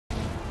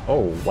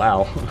Oh,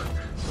 wow.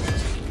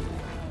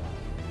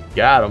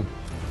 Got him.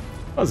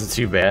 Wasn't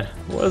too bad.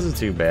 Wasn't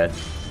too bad.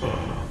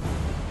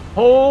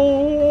 Oh!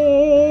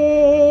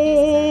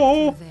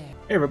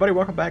 Hey everybody,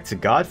 welcome back to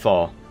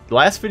Godfall. The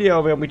last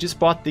video, man, we just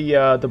bought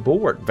the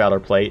Bulwark Valor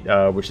Plate,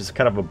 which is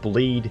kind of a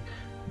bleed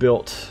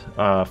built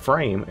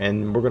frame,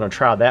 and we're gonna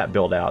try that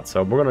build out.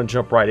 So we're gonna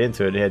jump right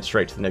into it and head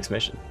straight to the next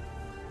mission.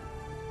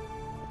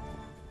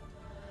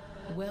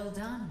 Well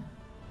done.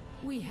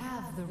 We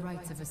have the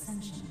rites of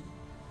ascension.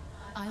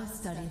 I'll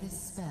study this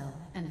spell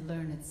and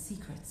learn its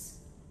secrets.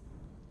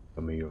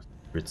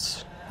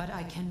 But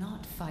I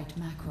cannot fight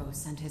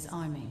Macros and his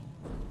army.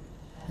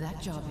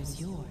 That job is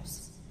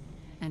yours,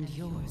 and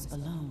yours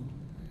alone.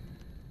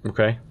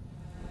 Okay.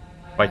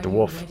 Fight the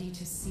wolf. Ready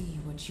to see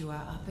what you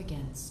are up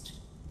against?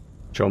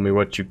 Show me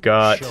what you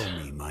got. Show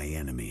me my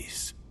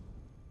enemies.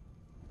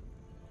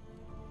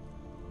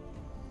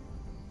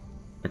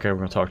 Okay, we're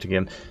gonna talk to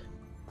him.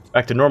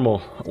 Back to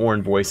normal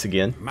Orin voice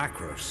again.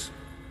 Macros.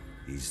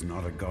 He's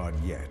not a god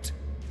yet.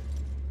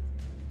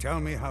 Tell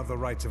me how the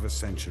rites of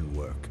ascension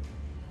work.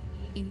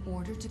 In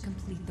order to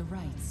complete the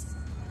rites,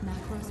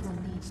 Macros will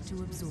need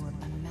to absorb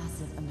a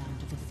massive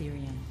amount of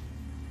Ethereum.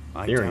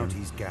 I doubt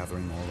he's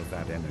gathering all of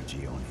that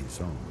energy on his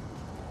own.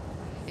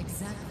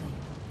 Exactly.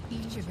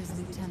 Each of his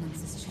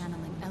lieutenants is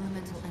channeling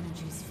elemental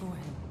energies for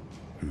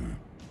him.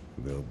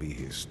 They'll be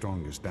his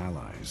strongest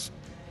allies.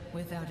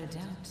 Without a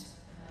doubt.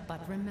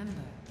 But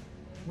remember,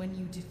 when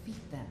you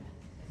defeat them,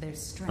 their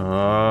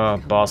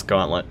strength... boss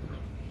gauntlet.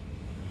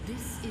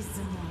 This is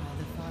Zamara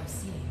the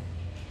Farseer.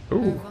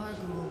 Ooh. Her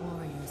Vargul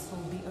warriors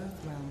hold the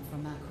Earth realm for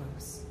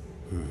Macros.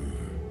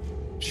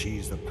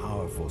 She's the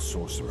powerful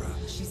sorcerer.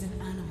 She's an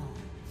animal,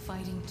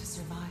 fighting to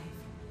survive.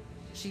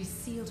 She's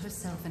sealed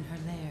herself in her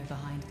lair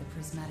behind the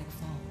prismatic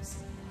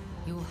falls.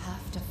 You will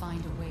have to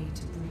find a way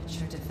to breach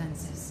her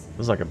defenses.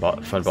 This is like a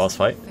fun boss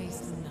fight.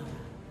 Face Lunara.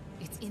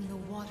 It's in the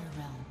water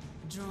realm,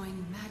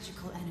 drawing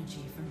magical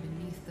energy from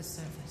beneath the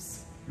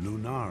surface.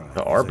 Lunara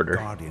The Arbiter. is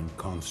a guardian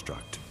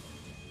construct.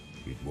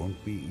 It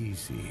won't be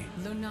easy.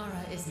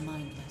 Lunara is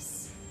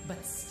mindless,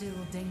 but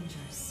still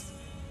dangerous.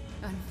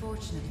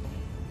 Unfortunately,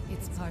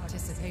 its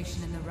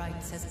participation in the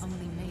rites has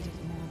only made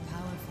it more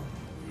powerful.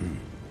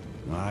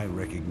 I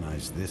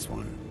recognize this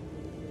one.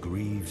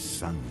 Greaves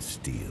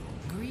Sunsteel.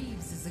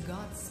 Greaves is a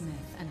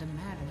godsmith and a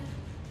madman.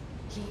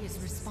 He is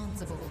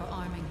responsible for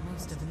arming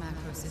most of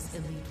Macros'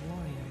 elite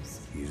warriors.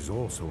 He's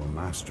also a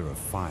master of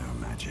fire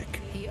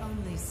magic. He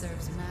only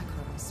serves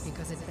Macros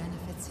because it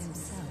benefits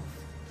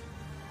himself.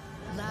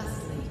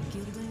 Lastly,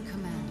 Gildan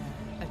Commander,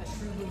 a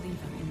true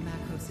believer in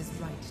Macros'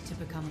 right to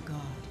become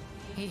god.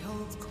 He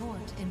holds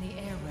court in the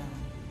air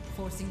realm,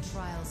 forcing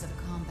trials of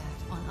combat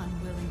on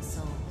unwilling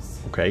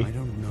souls. Okay. I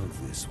don't know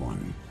this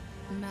one.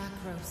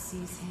 Macros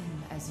sees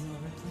him as your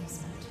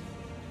replacement.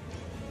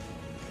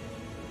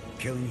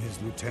 Killing his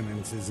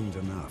lieutenants isn't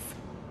enough.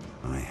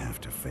 I have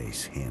to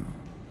face him.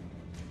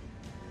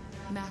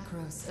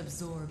 Macros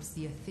absorbs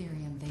the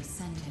Ethereum they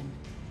send him.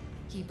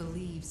 He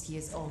believes he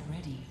is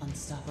already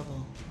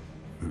unstoppable.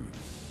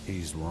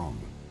 He's wrong.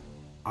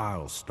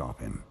 I'll stop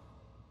him.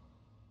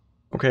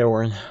 Okay,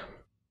 Orin.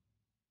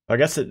 I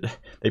guess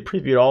they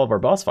previewed all of our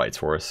boss fights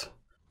for us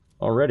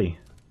already.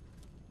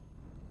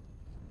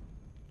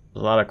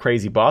 There's a lot of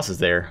crazy bosses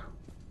there.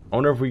 I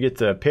wonder if we get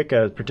to pick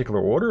a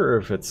particular order or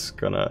if it's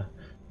gonna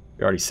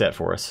be already set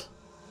for us.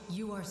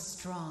 You are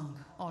strong,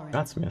 Orin.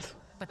 Godsmith.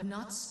 But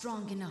not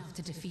strong enough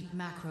to defeat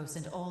Macros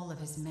and all of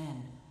his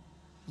men.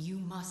 You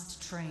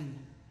must train.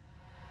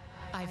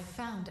 I've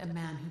found a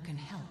man who can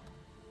help.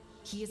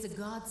 He is a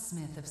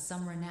godsmith of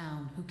some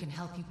renown who can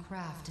help you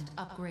craft and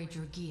upgrade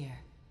your gear.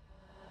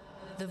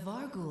 The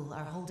Vargul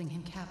are holding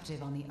him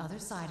captive on the other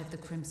side of the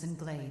Crimson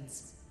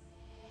Glades.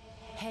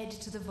 Head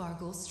to the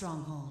Vargul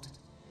stronghold,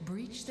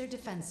 breach their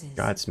defenses,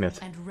 Godsmith.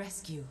 and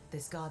rescue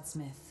this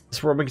godsmith. This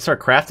is where we can start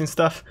crafting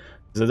stuff.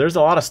 So there's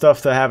a lot of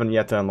stuff that I haven't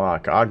yet to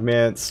unlock.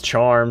 Augments,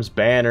 charms,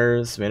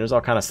 banners. Man, there's all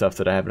kind of stuff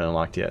that I haven't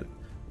unlocked yet.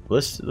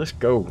 Let's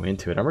go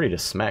into it. I'm ready to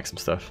smack some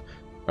stuff.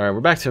 Alright,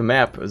 we're back to the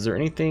map. Is there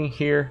anything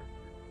here?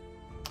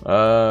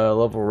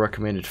 Level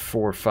recommended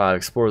 4 or 5.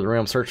 Explore the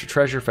realm, search for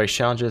treasure, face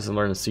challenges, and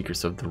learn the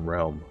secrets of the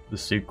realm. The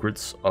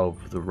secrets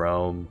of the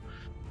realm.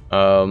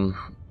 And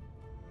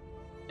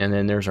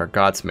then there's our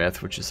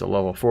Godsmith, which is a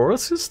level 4.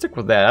 Let's just stick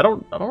with that. I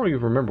don't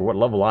even remember what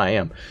level I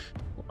am.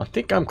 I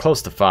think I'm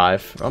close to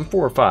 5. I'm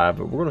 4 or 5,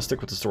 but we're gonna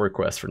stick with the story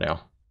quest for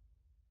now.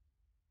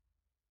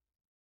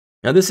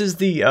 Now this is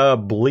the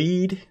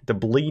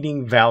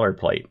bleeding valor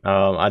plate.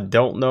 I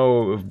don't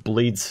know if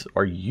bleeds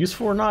are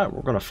useful or not.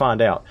 We're gonna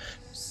find out.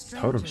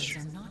 Strangers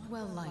are not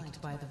well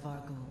liked by the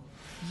Vargul.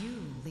 You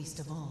least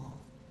of all.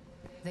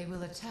 They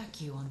will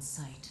attack you on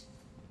sight.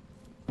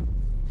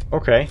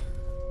 Okay.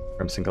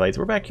 Crimson Glades.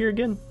 We're back here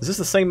again. Is this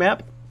the same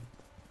map?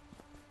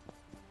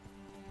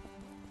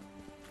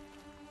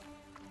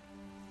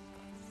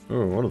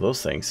 Oh, what are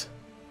those things?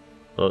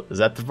 Is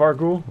that the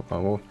Vargul?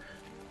 Oh,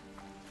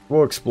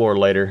 we'll explore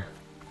later.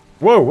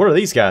 Whoa, what are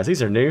these guys?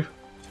 These are new.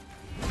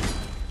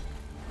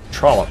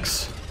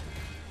 Trollocs.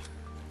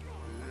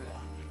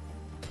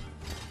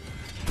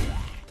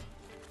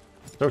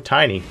 So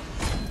tiny.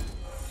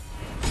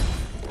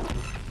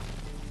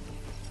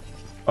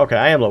 Okay,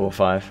 I am level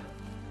 5.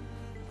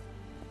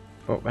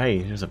 Oh,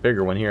 hey, there's a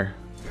bigger one here.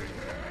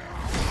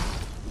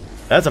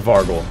 That's a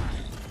Vargul.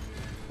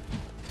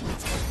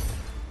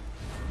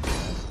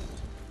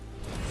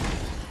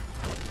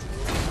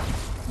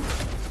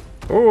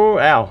 Oh,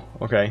 ow.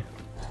 Okay.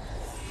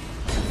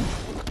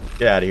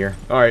 Get out of here.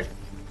 Alright.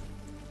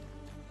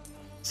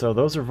 So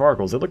those are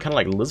Varguls. They look kind of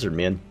like lizard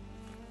men.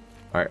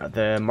 Alright,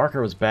 the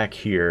marker was back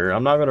here.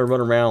 I'm not going to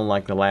run around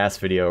like the last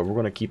video. We're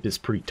going to keep this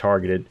pretty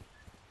targeted.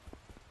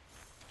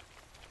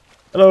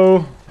 Hello.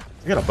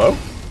 You got a bow?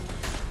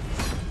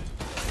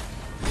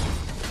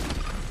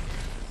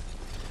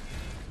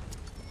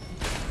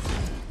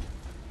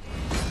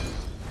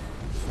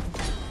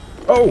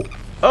 Oh!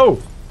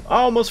 Oh!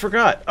 I almost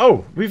forgot.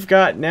 Oh, we've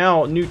got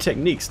now new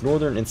techniques.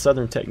 Northern and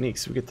southern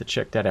techniques. We get to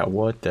check that out.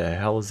 What the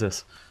hell is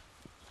this?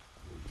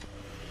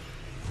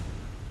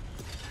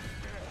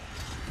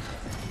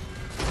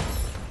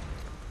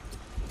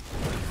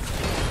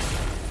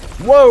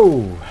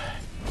 Whoa!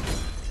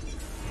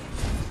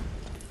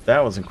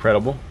 That was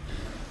incredible.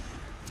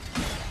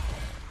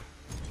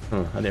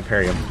 I didn't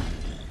parry him.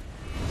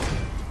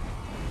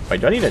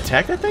 Wait, do I need to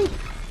attack that thing?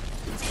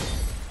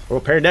 Oh,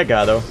 parried that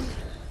guy though.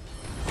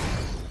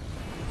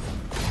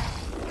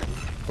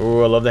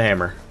 Oh, I love the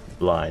hammer.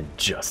 Blind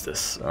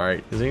justice.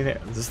 Alright, is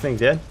this thing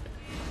dead?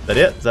 Is that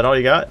it? Is that all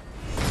you got?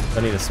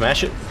 Do I need to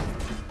smash it?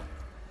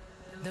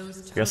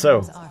 Those Guess so.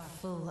 totems are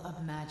full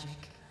of magic.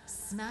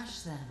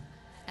 Smash them,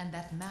 and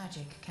that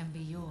magic can be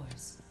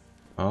yours.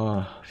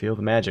 Oh, feel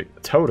the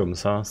magic.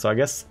 Totems, huh? So I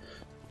guess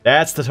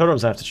that's the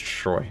totems I have to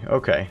destroy.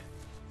 Okay.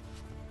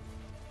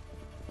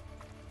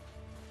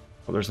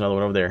 Oh, there's another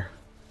one over there.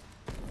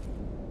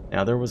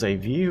 Now there was a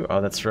view.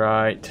 Oh, that's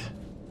right.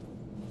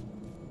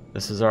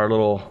 This is our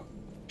little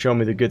show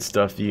me the good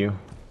stuff view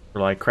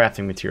for like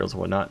crafting materials and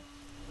whatnot.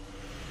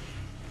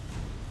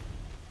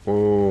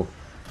 Whoa.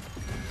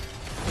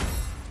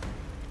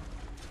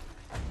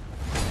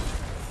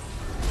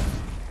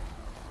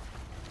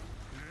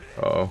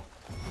 Uh-oh.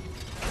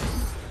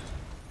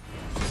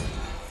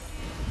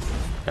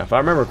 Now, if I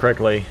remember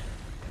correctly,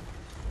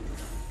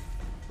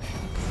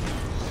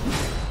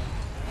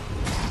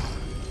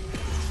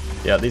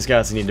 yeah, these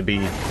guys need to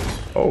be...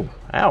 Oh,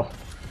 ow.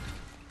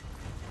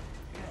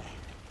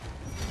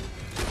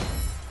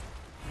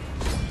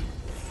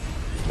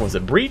 Was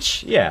it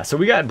breach? Yeah, so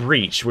we got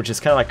breach, which is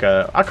kind of like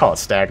a... I call it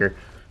stagger.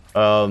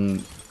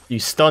 You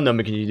stun them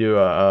because you do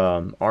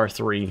a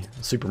R3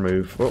 super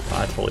move. Oh,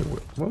 I totally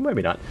would. Well,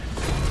 maybe not.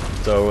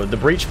 So the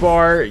breach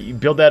bar, you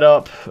build that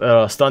up,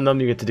 stun them,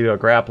 you get to do a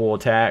grapple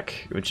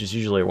attack, which is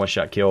usually a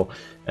one-shot kill.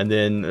 And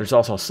then there's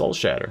also Soul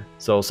Shatter.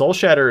 So Soul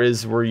Shatter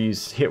is where you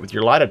hit with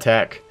your light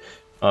attack.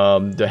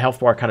 The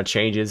health bar kind of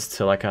changes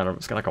to like it's kind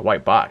of like a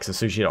white box. As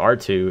soon as you hit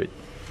R2, it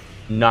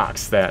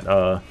knocks that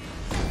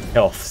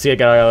health. See, I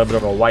got a little bit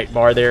of a white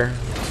bar there.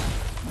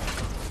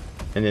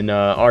 And then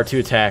R2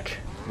 attack.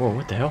 Whoa,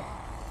 what the hell?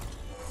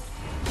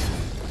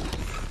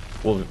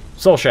 Well,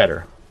 Soul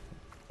Shatter.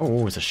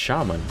 Oh, it's a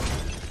shaman.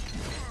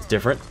 It's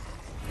different.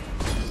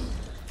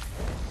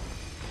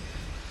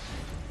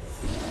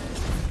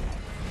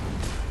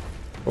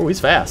 Oh, he's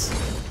fast.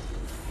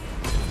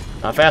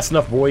 Not fast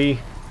enough, boy.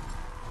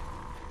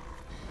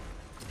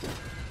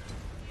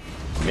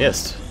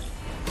 Missed.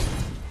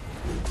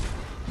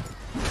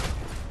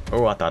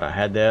 Oh, I thought I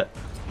had that.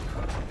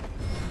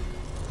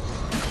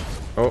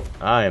 Oh,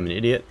 I am an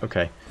idiot.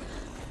 Okay.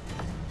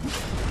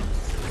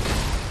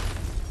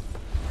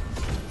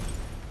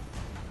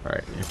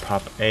 Alright, you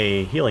pop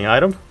a healing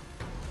item.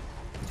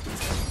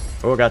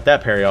 Oh, got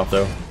that parry off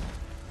though.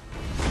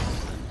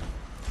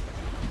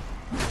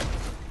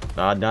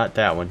 Not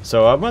that one.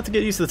 So I'm about to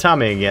get used to the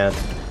timing again.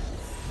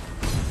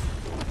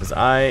 Because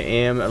I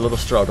am a little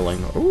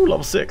struggling. Ooh,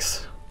 level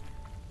 6.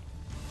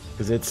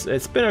 Because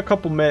it's been a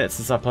couple minutes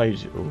since I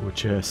played. Ooh,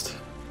 chest.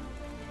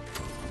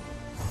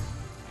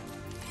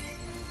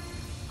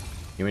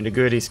 Give me the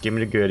goodies, give me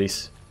the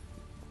goodies.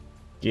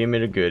 Give me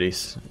the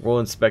goodies. We'll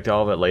inspect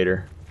all of it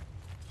later.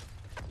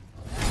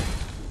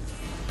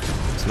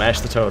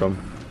 Smash the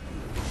totem.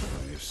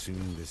 I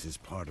assume this is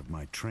part of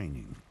my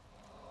training.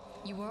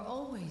 You are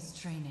always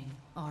training,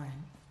 Orin.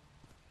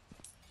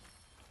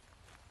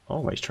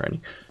 Always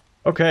training.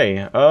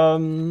 Okay,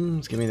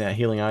 let's give me that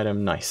healing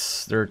item.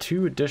 Nice. There are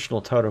 2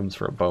 additional totems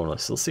for a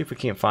bonus. Let's see if we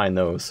can't find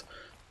those.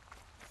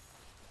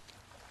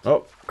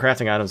 Oh,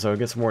 crafting items though.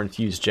 Get some more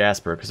infused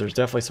jasper, because there's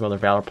definitely some other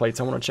valor plates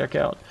I want to check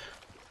out.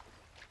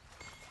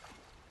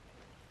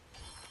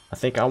 I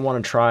think I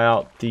want to try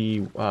out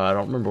the, I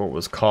don't remember what it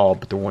was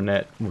called, but the one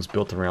that was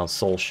built around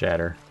Soul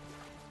Shatter.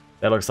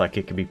 That looks like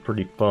it could be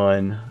pretty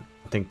fun.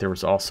 I think there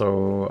was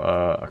also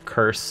a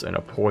curse and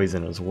a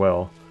poison as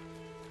well.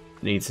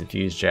 Needs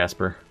infused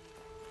jasper.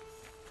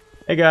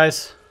 Hey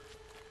guys.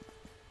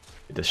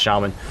 Get the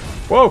shaman.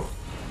 Whoa!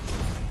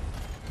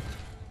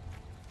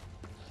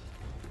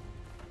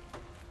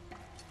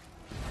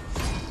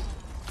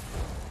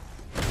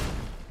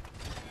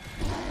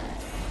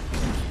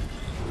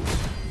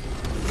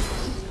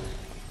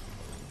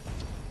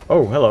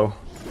 Oh, hello.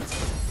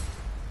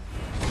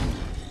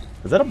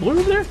 Is that a blue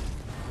over there?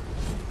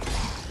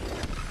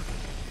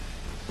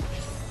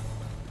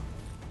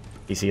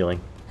 He's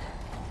healing.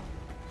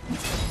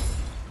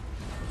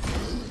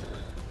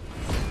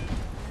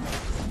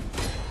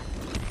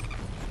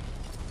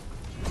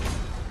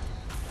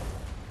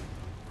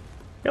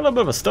 Got a little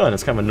bit of a stun.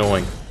 It's kind of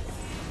annoying.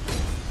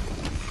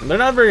 They're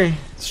not very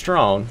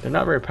strong. They're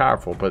not very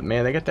powerful, but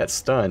man, they got that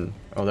stun.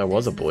 Oh, that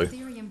was a blue.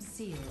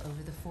 Seal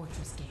over the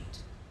fortress gate.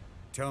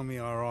 Tell me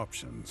our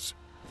options.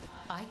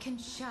 I can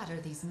shatter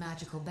these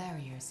magical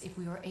barriers if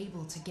we are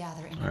able to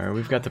gather enough. Alright,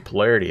 we've got the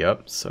polarity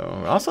up,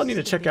 so I also need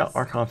to check out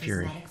Archon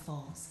Fury.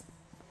 Falls.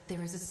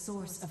 There is a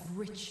source of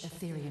rich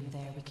Ethereum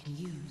there we can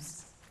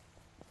use.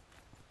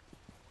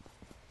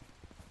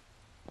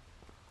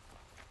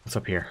 What's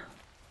up here?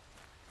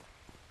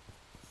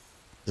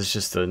 Is this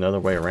just another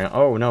way around?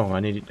 Oh no, I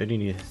need to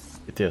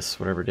get this,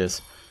 whatever it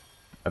is.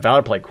 A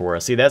valorplate core.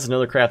 See, that's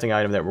another crafting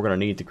item that we're going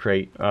to need to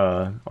create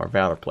our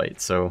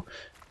valorplate. So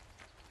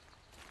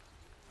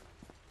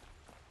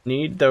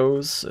need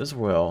those as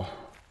well.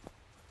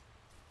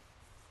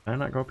 Can I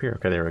not go up here?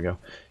 Okay, there we go.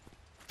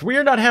 It's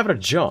weird not having a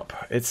jump.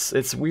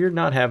 It's weird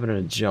not having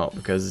a jump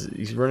because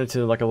you run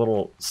into like a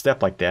little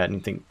step like that and you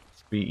think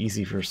it'd be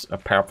easy for a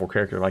powerful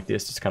character like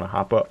this just kind of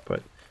hop up,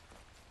 but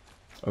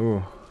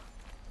oh.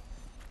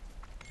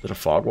 Is it a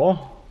fog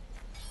wall?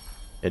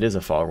 It is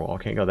a fog wall.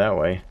 I can't go that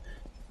way.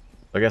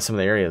 I got some of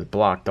the areas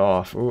blocked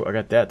off. Ooh, I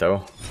got that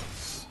though.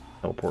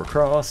 Teleport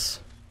across.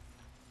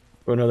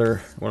 Go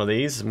another one of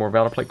these. More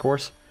valorplate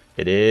cores.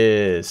 It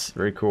is.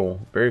 Very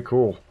cool. Very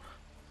cool.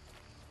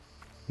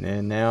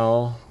 And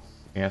now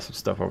we have some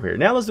stuff over here.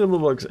 Now let's do a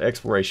little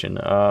exploration.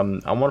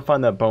 I want to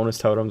find that bonus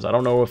totems. I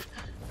don't know if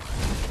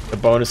the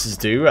bonuses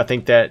do. I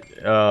think that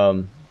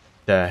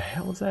the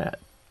hell is that?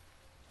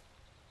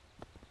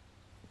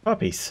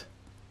 Puppies.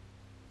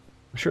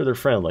 I'm sure they're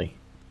friendly.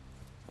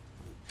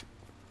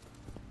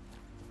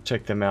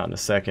 Check them out in a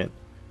second.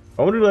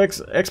 I want to do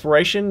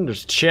exploration.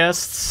 There's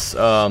chests.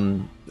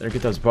 There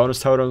get those bonus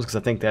totems because I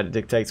think that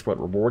dictates what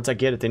rewards I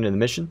get at the end of the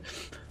mission.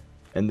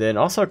 And then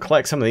also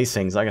collect some of these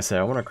things. Like I said,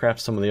 I want to craft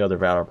some of the other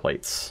valor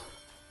plates.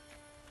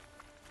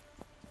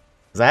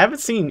 Because I haven't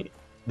seen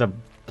the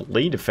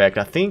bleed effect.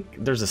 I think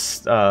there's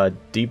a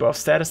debuff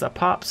status that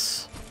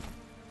pops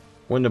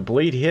when the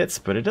bleed hits,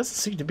 but it doesn't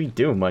seem to be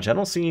doing much. I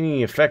don't see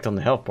any effect on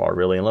the health bar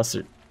really, unless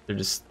they're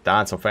just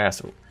dying so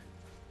fast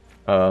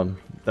that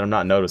I'm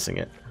not noticing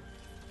it.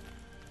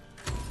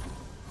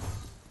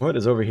 What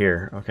is over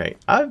here? Okay,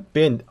 I've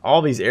been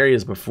all these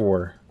areas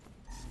before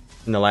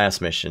in the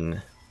last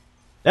mission.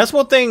 That's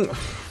one thing.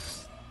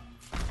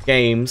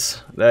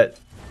 Games that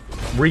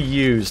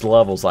reuse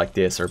levels like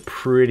this are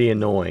pretty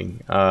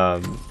annoying,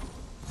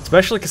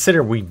 especially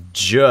considering we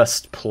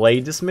just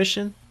played this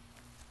mission.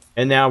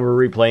 And now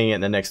we're replaying it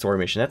in the next story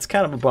mission. That's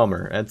kind of a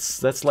bummer.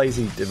 That's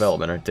lazy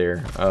development right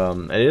there.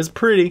 It is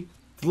pretty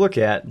to look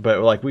at,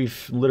 but like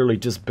we've literally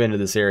just been to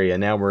this area.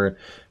 Now we're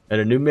at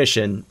a new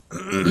mission,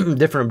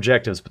 different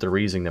objectives, but they're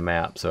reusing the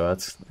map. So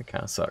that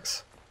kind of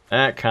sucks.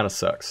 That kind of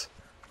sucks.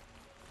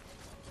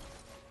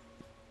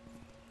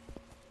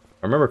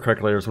 I remember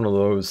correctly, there's one of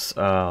those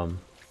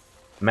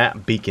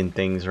map beacon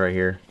things right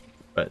here,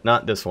 but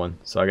not this one.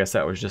 So I guess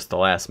that was just the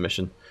last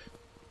mission.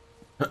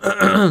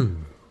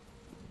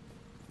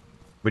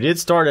 We did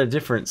start a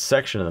different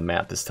section of the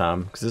map this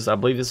time, because I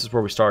believe this is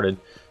where we started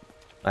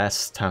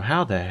last time.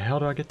 How the hell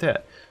do I get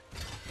that?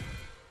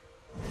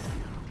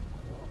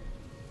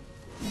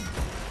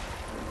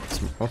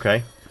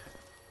 Okay.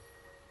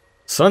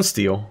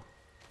 Sunsteel.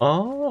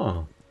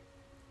 Oh.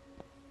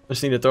 I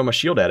just need to throw my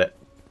shield at it.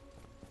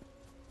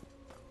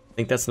 I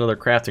think that's another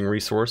crafting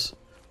resource.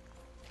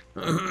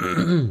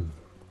 Oh,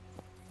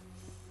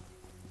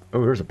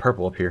 there's a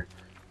purple up here.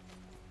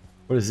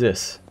 What is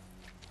this?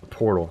 A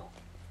portal.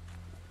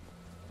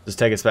 Just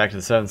take us back to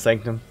the 7th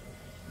Sanctum?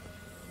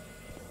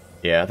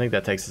 Yeah, I think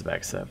that takes us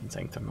back to 7th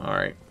Sanctum.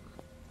 Alright.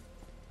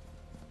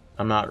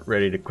 I'm not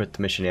ready to quit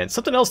the mission yet.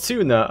 Something else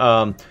too in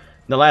the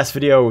last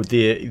video,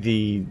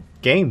 the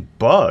game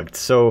bugged.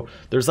 So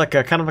there's like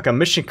a kind of like a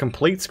mission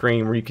complete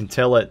screen where you can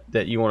tell it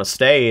that you want to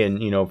stay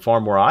and, you know,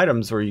 farm more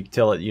items, or you can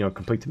tell it, you know,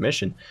 complete the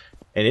mission.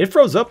 And it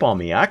froze up on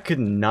me. I could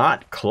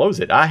not close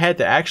it. I had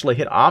to actually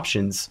hit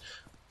options,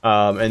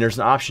 and there's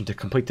an option to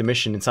complete the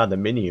mission inside the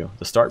menu,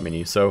 the start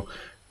menu. So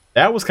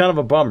that was kind of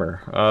a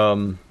bummer.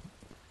 I'm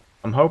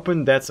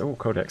hoping that's... Oh,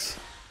 Codex.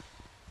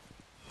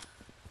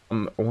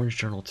 Orange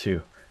Journal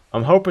 2.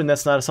 I'm hoping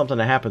that's not something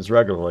that happens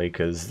regularly,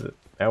 because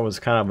that was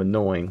kind of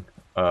annoying.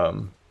 Right.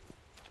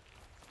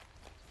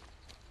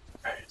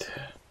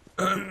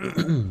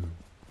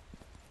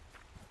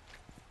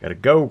 Gotta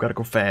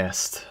go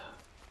fast.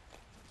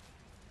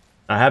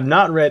 I have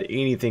not read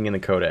anything in the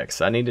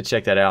Codex. I need to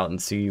check that out and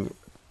see.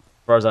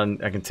 As far as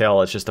I can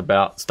tell, it's just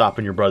about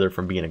stopping your brother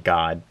from being a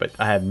god, but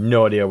I have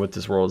no idea what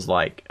this world is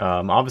like.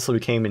 Obviously, we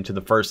came into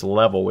the first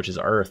level, which is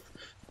Earth,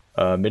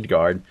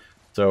 Midgard,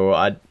 so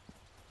I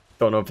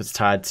don't know if it's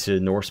tied to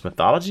Norse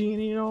mythology,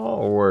 you know,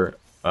 or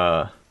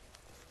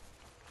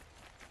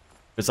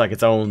It's like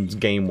its own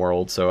game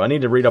world, so I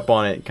need to read up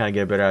on it, kind of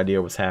get a better idea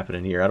of what's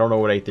happening here. I don't know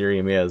what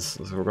Aetherium is,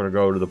 so we're going to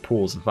go to the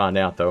pools and find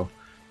out, though.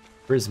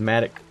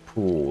 Prismatic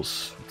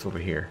pools. What's over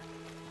here?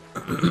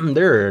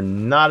 There are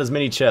not as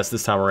many chests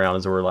this time around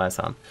as there were last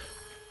time.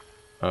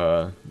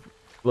 A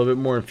little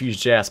bit more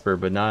infused jasper,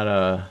 but not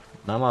a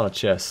lot of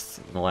chests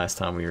the last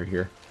time we were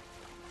here.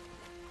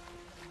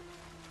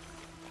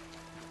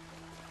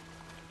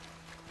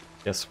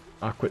 Guess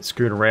I'll quit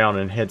screwing around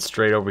and head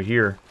straight over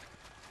here.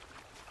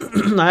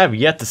 I have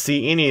yet to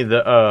see any of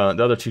the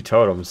other two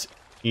totems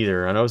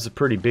either. I know it's a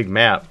pretty big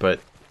map, but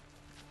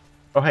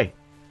oh hey,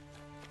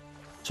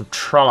 some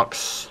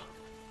trollocs.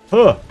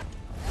 Huh.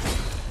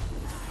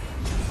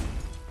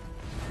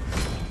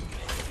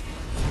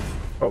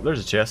 Oh,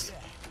 there's a chest.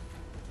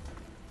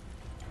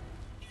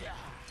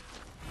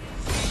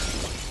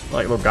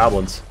 Like little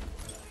goblins.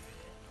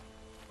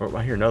 Oh,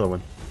 I hear another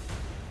one.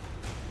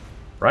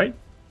 Right?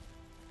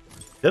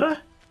 Did I?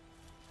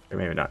 Or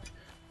maybe not.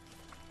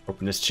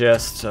 Open this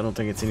chest. I don't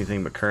think it's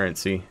anything but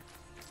currency.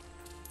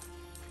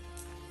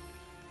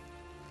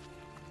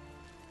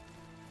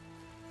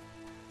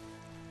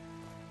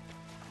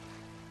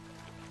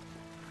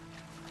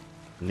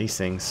 And these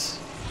things.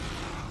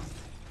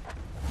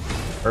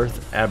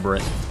 Earth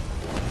Aberrant.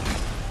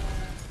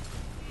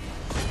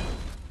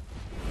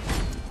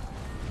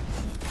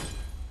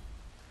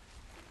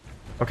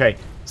 Okay,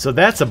 so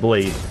that's a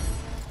bleed.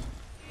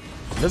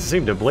 Doesn't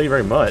seem to bleed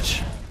very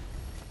much.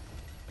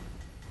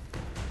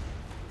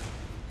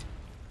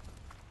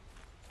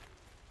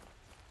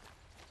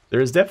 There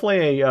is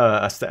definitely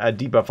a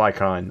debuff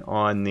icon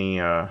on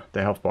the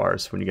health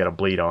bars when you got a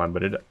bleed on,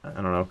 but I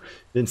don't know,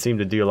 didn't seem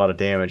to do a lot of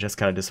damage. That's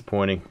kind of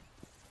disappointing.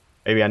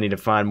 Maybe I need to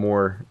find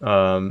more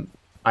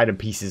item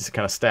pieces to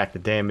kind of stack the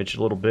damage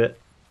a little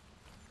bit.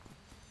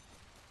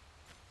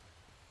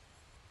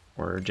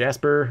 Or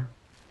Jasper.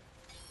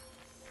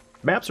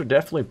 Maps are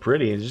definitely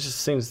pretty. It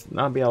just seems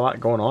not to be a lot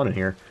going on in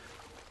here.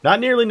 Not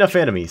nearly enough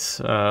enemies.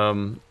 I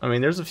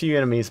mean, there's a few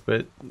enemies,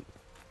 but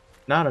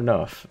not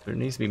enough. There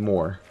needs to be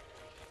more.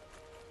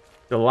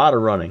 A lot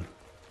of running.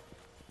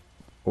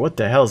 What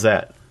the hell's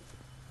that?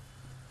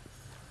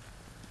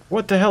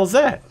 What the hell's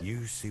that?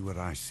 You see what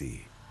I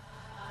see.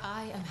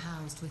 I am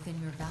housed within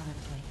your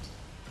valorplate.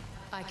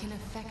 I can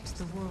affect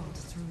the world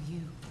through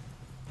you.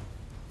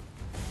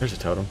 There's a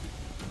totem.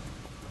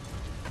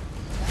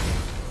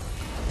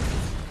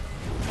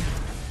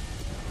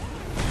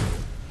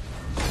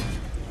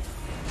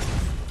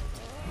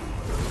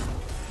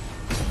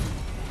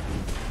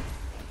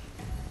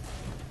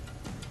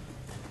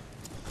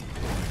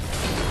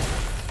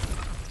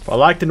 I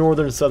like the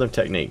northern and southern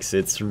techniques.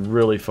 It's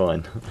really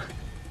fun.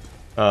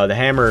 The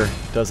hammer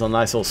does a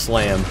nice little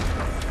slam,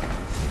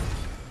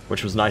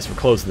 which was nice for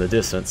closing the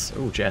distance.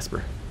 Oh,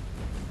 Jasper.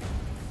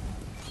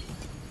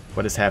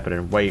 What is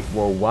happening? Wait,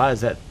 whoa, why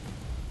is that?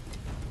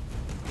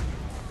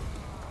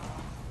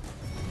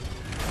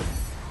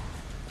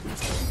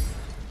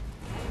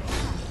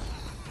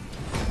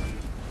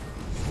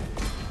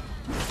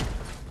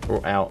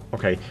 Oh, ow.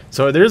 Okay,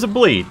 so there's a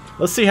bleed.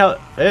 Let's see how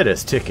it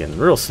is ticking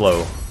real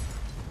slow.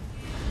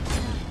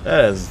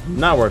 That is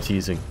not worth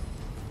using.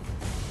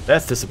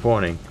 That's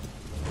disappointing.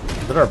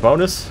 Is that our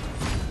bonus?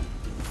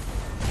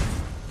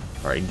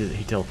 Alright,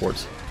 he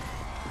teleports.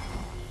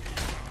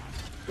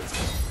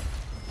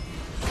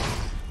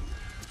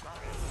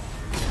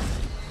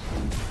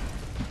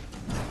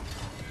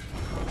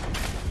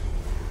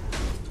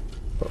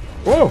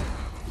 Whoa!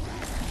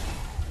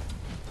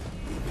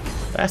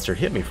 Bastard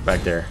hit me from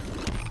back there.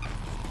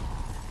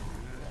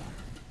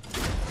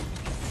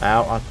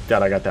 Ow, I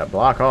thought I got that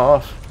block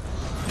off.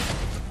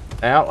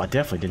 Ow, I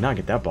definitely did not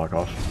get that block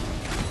off.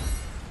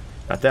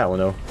 Got that one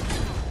though.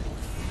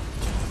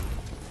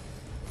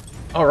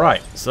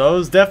 Alright, so it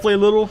was definitely a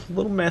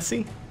little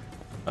messy.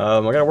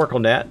 I gotta work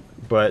on that,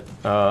 but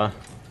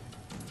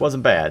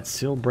wasn't bad.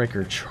 Seal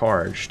breaker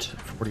charged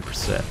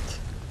 40%. Is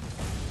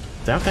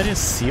that what that is?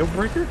 Seal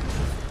breaker?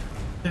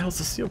 What the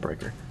hell's a seal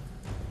breaker?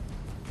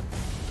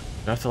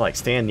 Do I have to like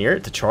stand near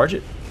it to charge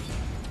it?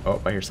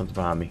 Oh, I hear something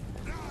behind me.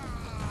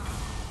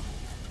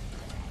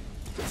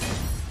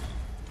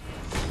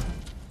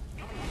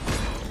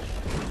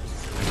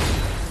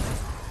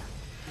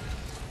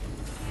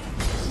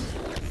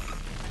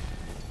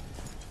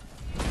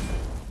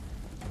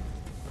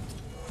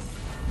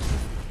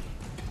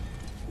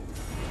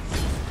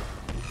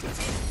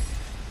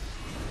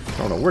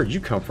 I don't know, where'd you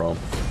come from?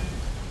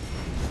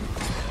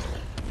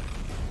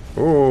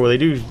 Oh, they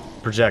do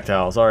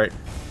projectiles, alright.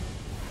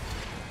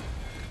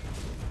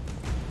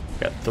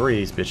 Got 3 of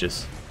these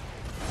bitches.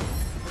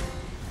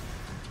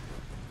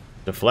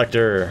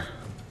 Deflector.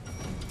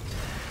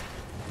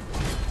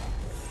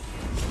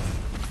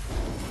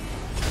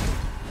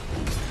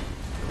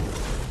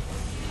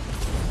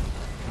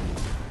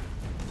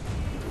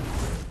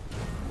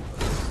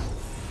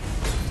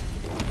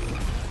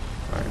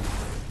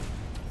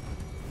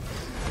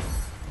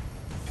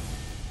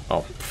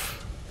 Oh,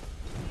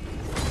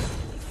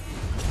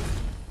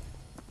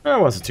 that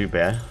wasn't too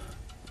bad.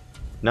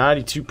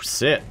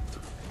 92%.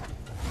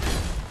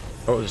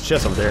 Oh, there's a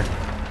chest over there. Is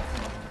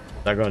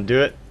that gonna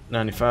do it?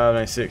 95,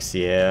 96,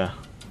 yeah.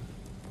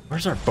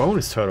 Where's our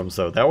bonus totems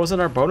though? That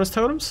wasn't our bonus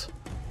totems?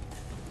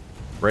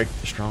 Break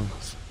the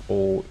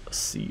stronghold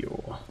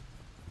seal.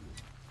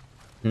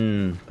 I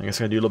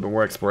guess I'm gonna do a little bit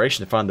more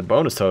exploration to find the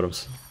bonus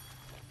totems.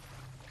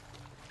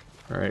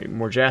 Alright,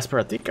 more Jasper.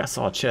 I think I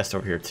saw a chest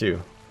over here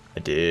too. I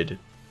did.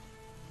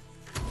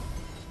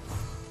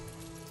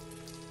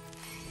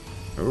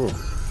 Ooh.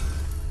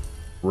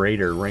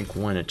 Raider rank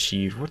 1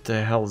 achieved. What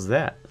the hell is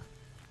that?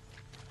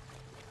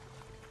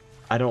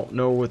 I don't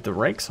know what the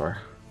ranks are.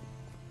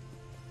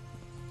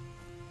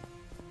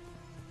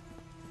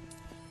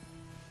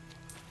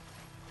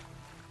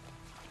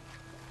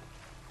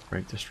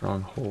 Break the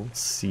stronghold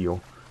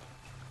seal.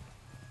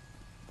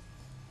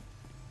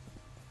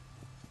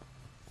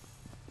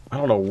 I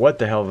don't know what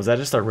the hell was that.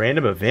 Just a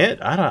random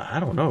event? I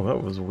don't know.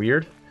 That was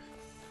weird.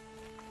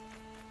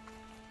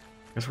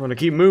 Guess we're gonna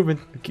keep moving,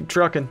 keep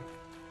trucking.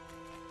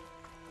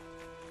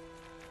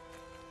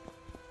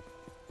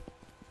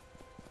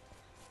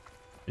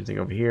 Anything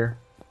over here?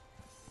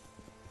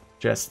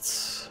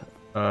 Chests.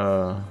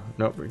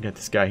 Nope. We got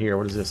this guy here.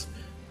 What is this?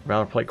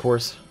 Valorplate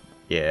course?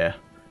 Yeah.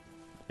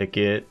 Take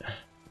it.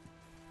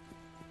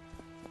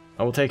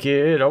 I will take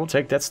it. I will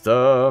take that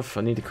stuff.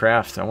 I need to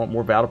craft. I want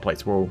more battle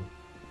plates. Whoa.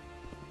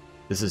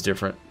 This is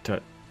different.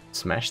 To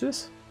smash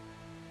this?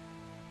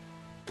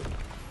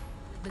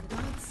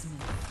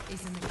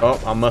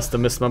 Oh, I must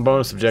have missed my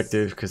bonus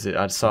objective because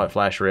I saw it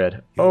flash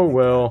red. Oh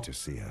well. To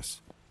see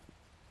us.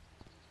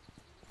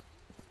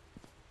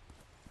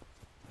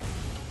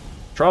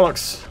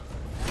 Trollocs.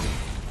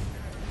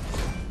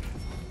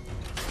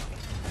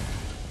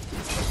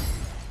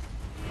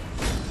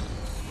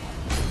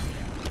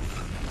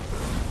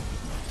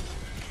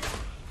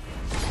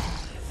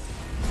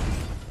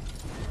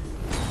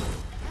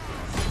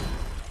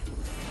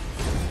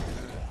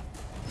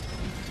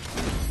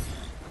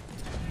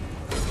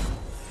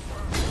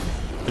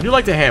 I do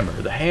like the hammer.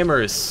 The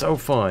hammer is so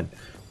fun.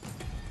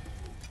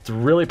 It's a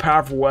really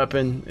powerful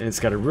weapon, and it's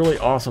got a really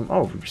awesome...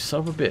 Oh, you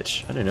son of a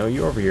bitch. I didn't know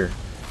you were over here.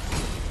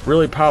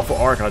 Really powerful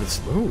arc.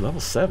 Ooh, level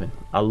 7.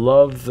 I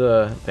love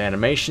the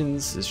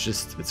animations.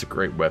 It's a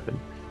great weapon.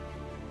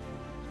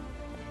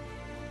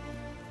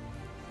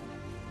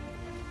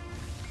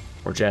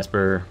 Or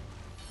Jasper.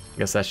 I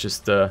guess that's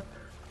just the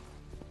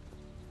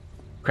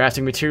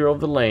crafting material of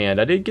the land.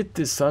 I did get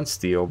this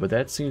sunsteel, but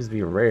that seems to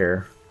be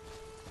rare.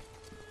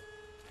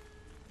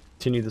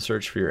 Continue the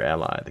search for your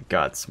ally, the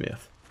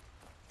Godsmith.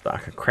 So I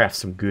can craft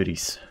some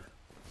goodies.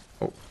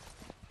 Oh.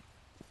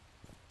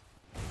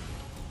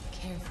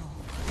 Careful.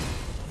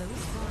 Those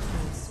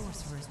Godfall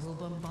sorcerers will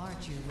bombard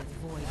you with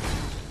void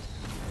magic.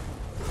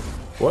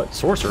 What?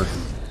 Sorcerer?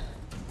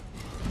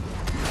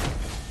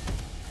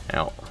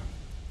 Ow.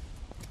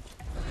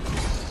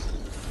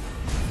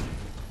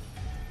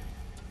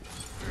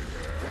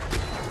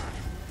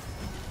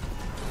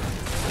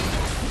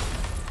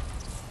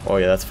 Oh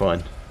yeah, that's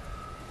fun.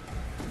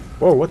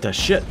 Whoa, what the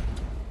shit?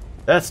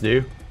 That's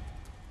new.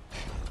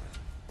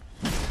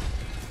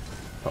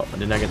 Oh, I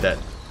did not get that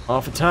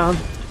off in time.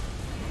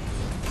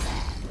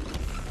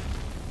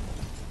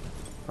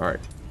 Alright.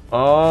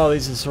 Oh,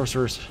 these are the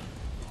sorcerers.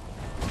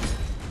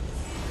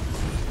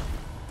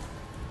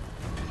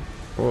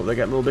 Oh, they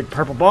got little big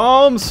purple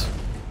bombs.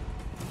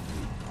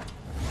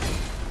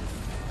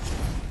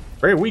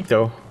 Very weak,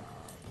 though.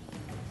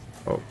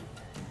 Oh.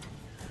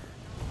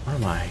 What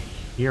am I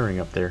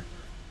hearing up there?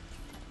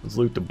 Let's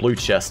loot the blue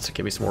chest.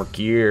 Give me some more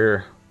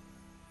gear.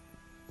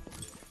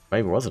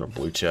 Maybe it wasn't a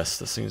blue chest.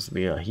 This seems to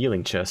be a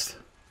healing chest.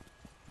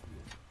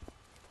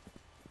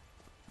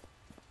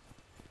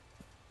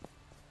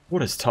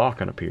 What is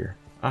talking up here?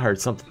 I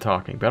heard something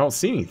talking, but I don't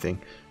see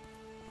anything.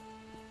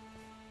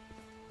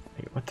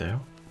 Hey, what the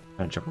hell?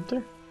 Can I jump up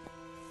there?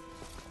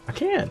 I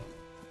can.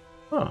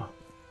 Huh.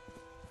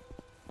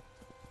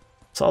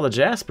 Saw the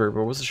Jasper,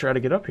 but wasn't sure how to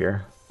get up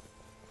here.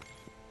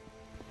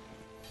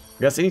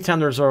 I guess anytime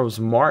there's those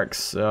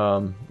marks,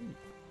 you're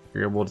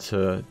able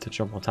to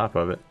jump on top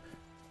of it.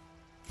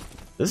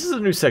 This is a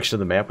new section of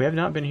the map. We have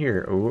not been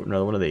here. Oh,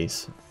 another one of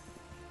these.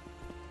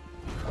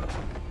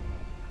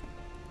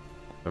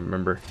 I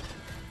remember.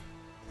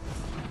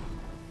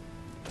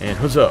 And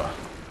huzzah!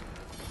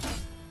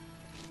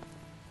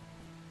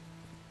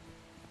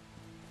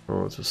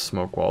 Oh, it's a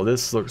smoke wall.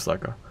 This looks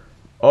like a...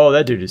 Oh,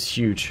 that dude is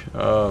huge.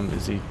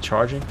 Is he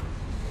charging?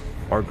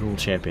 Our ghoul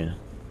champion.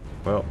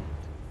 Well,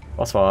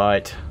 boss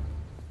fight.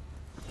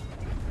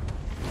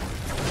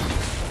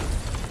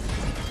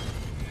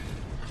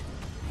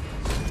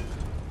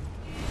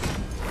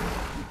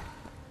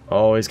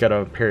 Oh, he's got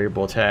a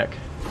parryable attack.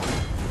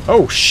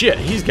 Oh shit,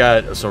 he's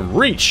got some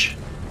reach.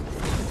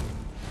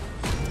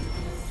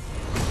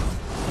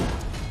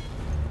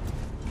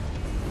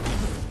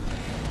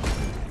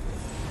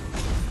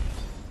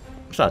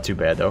 It's not too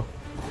bad though.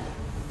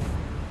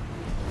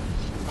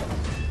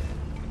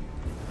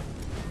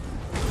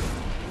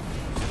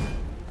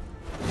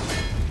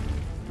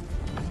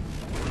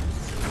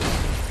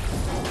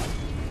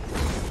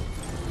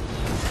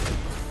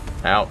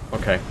 Ow,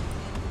 okay.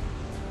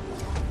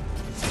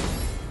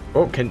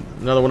 Oh,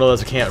 another one of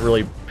those I can't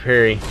really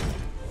parry.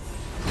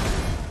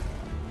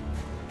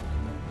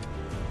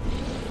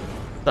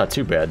 Not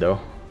too bad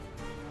though.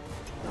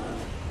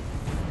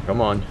 Come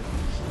on.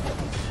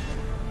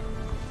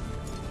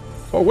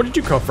 Oh, where did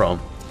you come from?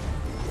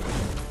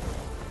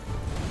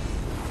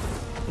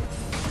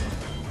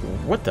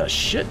 What the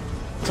shit?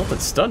 Something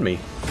stunned me.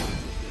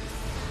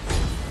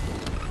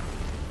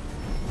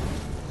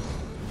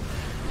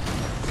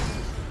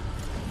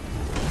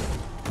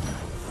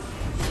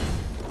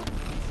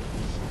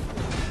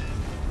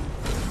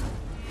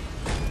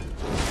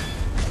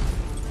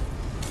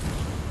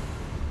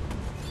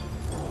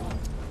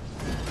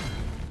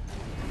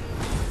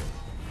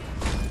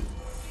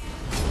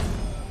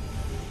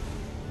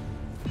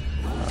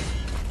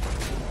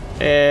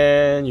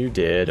 And you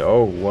did.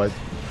 Oh, what?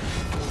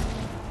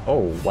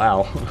 Oh,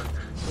 wow.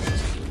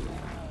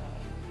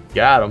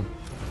 Got him.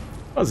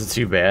 Wasn't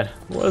too bad.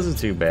 Wasn't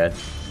too bad.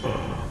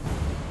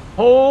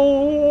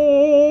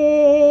 Oh!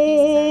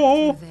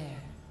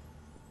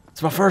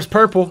 It's my first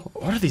purple.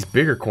 What are these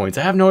bigger coins?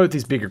 I have no idea what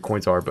these bigger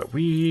coins are, but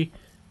we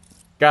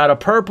got a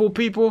purple,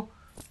 people.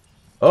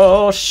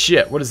 Oh,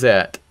 shit. What is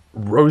that?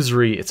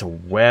 Rosary. It's a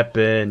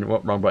weapon.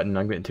 What? Wrong button.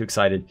 I'm getting too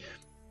excited.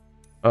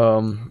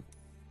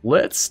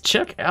 Let's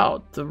check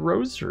out the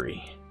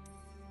rosary.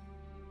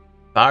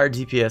 Fire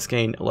DPS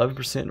gain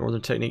 11% northern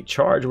technique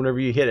charge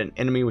whenever you hit an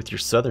enemy with your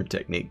southern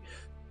technique.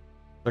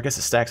 I guess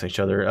it stacks on each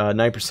other.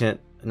 19%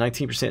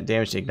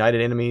 damage to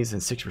ignited enemies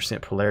and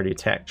 6% polarity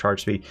attack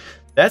charge speed.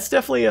 That's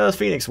definitely a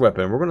Phoenix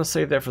weapon. We're going to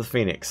save that for the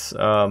Phoenix.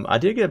 I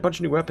did get a bunch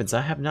of new weapons. I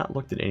have not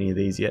looked at any of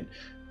these yet.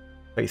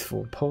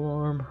 Faithful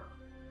polearm.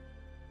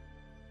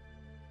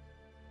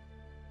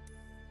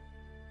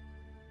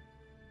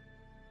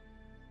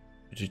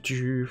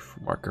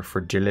 Marker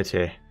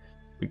fragility.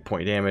 Weak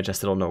point damage. I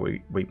still don't know what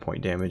weak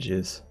point damage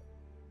is.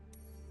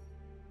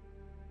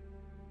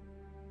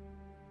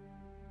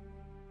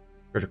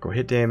 Critical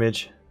hit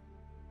damage.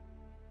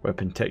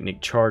 Weapon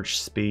technique charge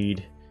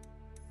speed.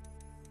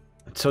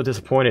 I'm so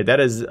disappointed.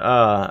 That is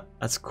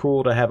that's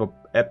cool to have a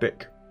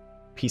epic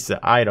piece of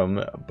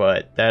item,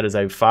 but that is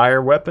a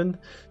fire weapon,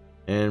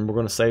 and we're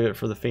gonna save it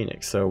for the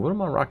Phoenix. So what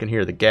am I rocking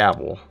here? The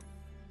gavel.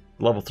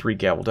 Level 3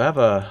 gavel. Do I have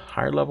a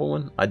higher level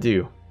one? I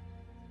do.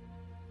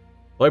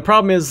 The only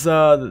problem is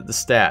the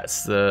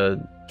stats.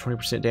 The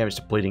 20% damage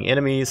to bleeding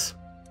enemies.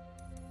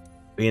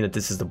 Being that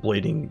this is the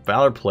bleeding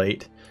valor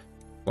plate,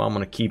 well, I'm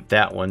going to keep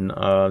that one.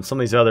 Some of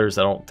these others,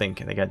 I don't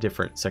think they got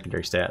different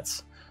secondary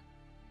stats.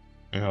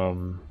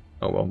 Oh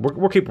well,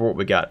 we'll keep what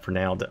we got for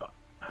now.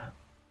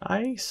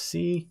 I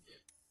see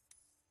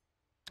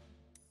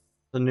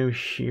the new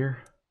here.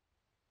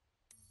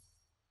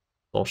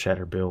 Soul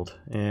Shatter build.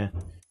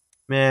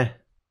 Meh.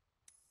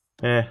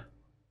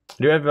 We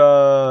do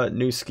have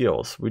new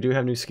skills. We do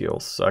have new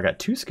skills. So I got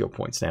 2 skill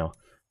points now.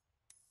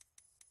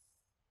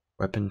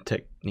 Weapon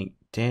technique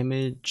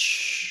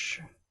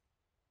damage.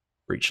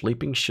 Breach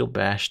leaping shield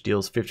bash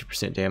deals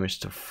 50% damage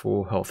to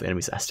full health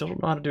enemies. I still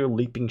don't know how to do a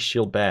leaping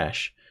shield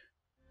bash.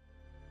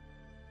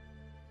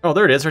 Oh,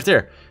 there it is, right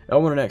there.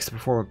 L1 and X to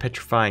perform a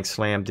petrifying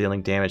slam,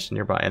 dealing damage to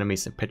nearby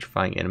enemies and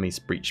petrifying enemies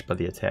breached by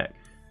the attack.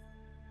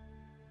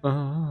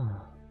 Oh,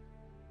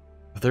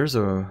 there's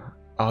a.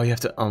 Oh, you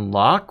have to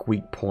unlock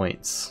weak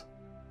points.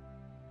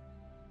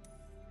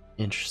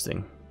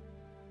 Interesting.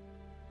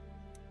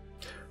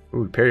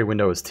 Ooh, parry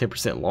window is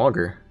 10%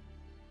 longer.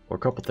 Or a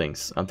couple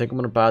things. I think I'm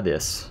gonna buy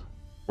this.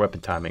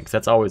 Weapon timing, because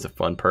that's always a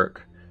fun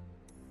perk.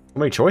 So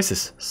many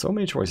choices. So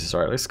many choices.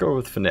 Alright, let's go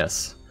with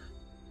finesse.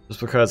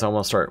 Just because I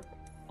want to start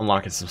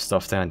unlocking some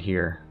stuff down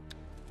here.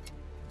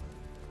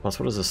 Plus,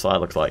 what does this slide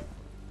look like?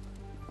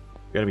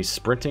 You gotta be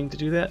sprinting to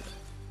do that?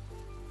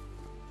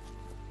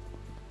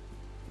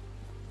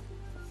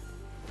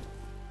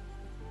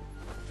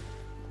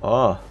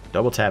 Oh,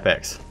 double tap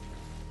X.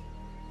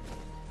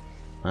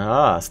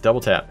 Ah, it's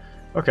double tap.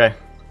 Okay.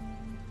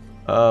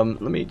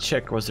 Let me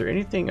check. Was there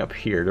anything up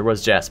here? There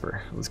was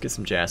Jasper. Let's get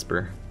some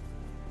Jasper.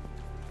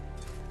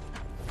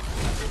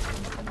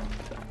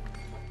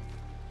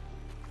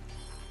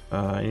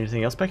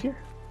 Anything else back here?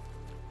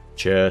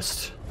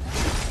 Chest.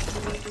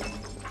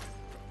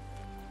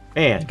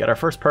 Man, got our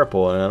first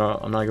purple, and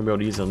I'm not gonna be able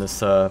to use it on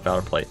this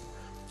valor plate.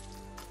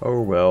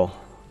 Oh well.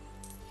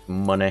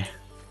 Money.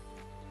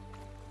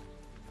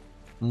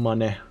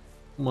 Money.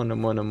 Alright,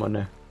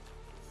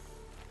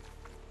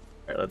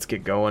 let's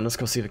get going. Let's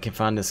go see if we can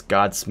find this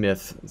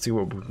Godsmith and see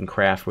what we can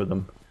craft with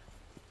him.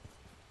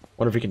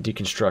 Wonder if we can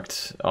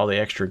deconstruct all the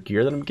extra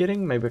gear that I'm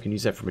getting. Maybe I can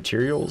use that for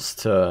materials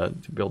to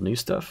build new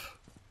stuff.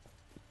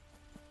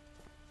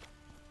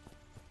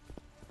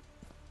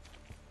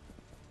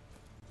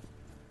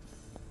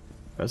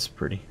 That's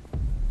pretty.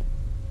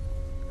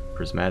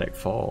 Prismatic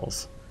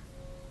Falls.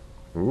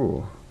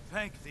 Ooh.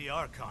 Thank the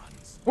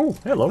Archons. Oh,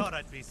 hello. I thought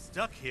I'd be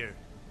stuck here.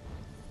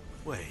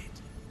 Wait.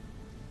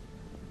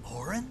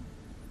 Orin?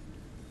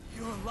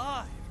 You're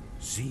alive.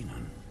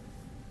 Xenon,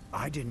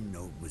 I didn't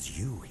know it was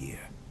you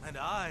here. And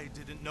I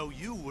didn't know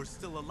you were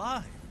still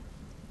alive.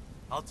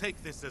 I'll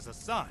take this as a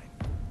sign.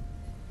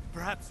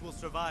 Perhaps we'll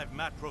survive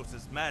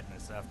Makros's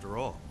madness after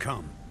all.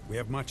 Come, we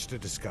have much to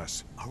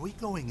discuss. Are we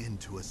going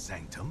into a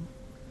sanctum?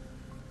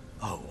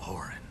 Oh,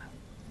 Orin.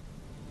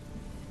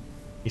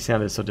 He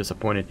sounded so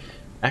disappointed.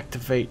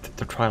 Activate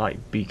the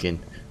Twilight Beacon.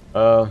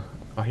 Oh,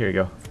 here you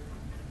go.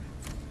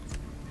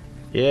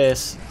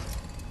 Yes.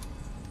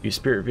 Use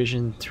spirit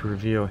vision to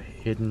reveal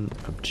hidden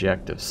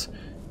objectives.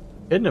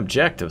 Hidden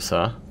objectives,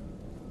 huh?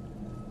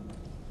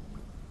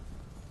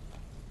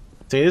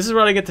 See, this is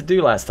what I get to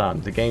do last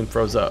time. The game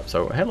froze up.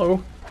 So,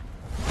 hello.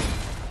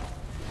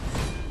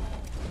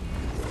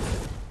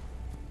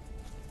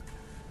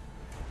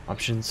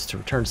 Options to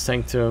return to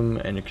Sanctum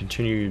and to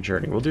continue your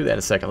journey. We'll do that in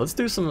a second. Let's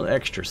do some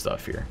extra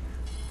stuff here.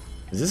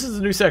 This is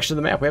a new section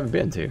of the map we haven't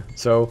been to.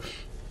 So,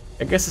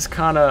 I guess it's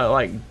kind of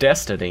like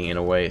Destiny in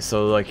a way.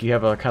 So, like, you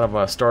have a kind of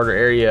a starter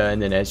area,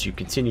 and then as you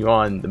continue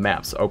on, the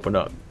maps open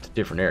up to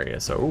different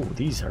areas. So, ooh,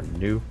 these are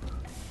new.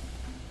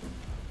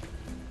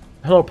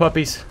 Hello,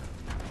 puppies.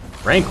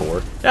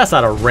 Rancor? That's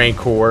not a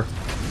Rancor.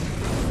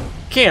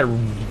 Can't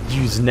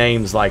use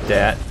names like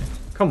that.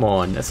 Come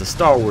on, that's a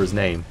Star Wars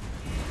name.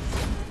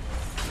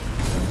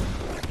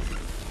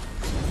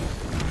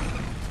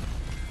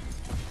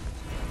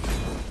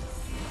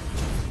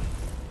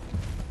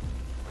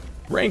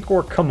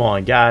 Rancor, come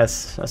on,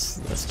 guys.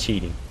 That's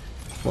cheating.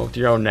 Come up with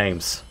your own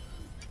names.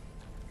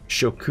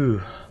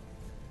 Shoku.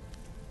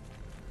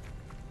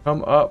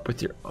 Come up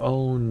with your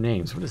own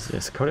names. What is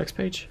this? Codex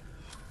page?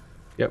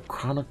 Yep,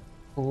 Chronicle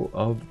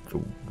of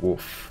the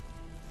Wolf.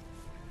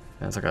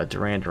 That's like a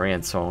Duran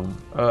Duran song.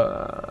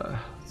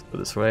 Let's go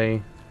this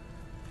way.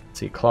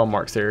 See claw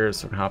marks there,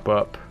 so I can hop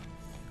up.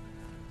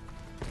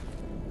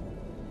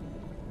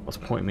 Let's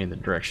point me in the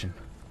direction,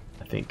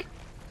 I think.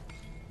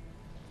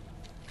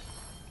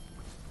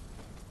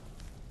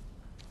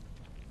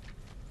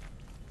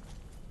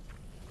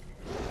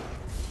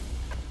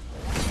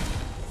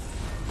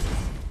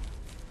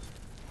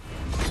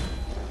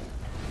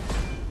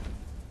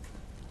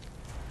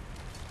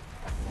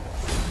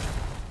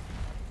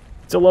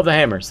 Still love the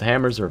hammers. The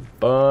hammers are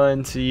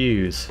fun to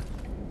use.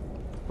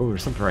 Oh,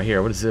 there's something right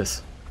here. What is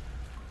this?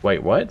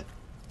 Wait, what?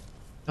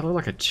 That look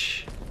like a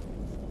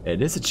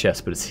it is a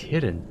chest, but it's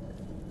hidden.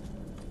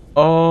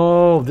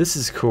 Oh, this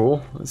is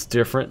cool. It's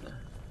different. Can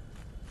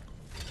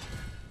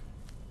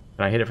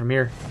I hit it from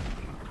here?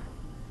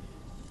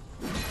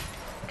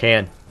 I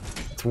can.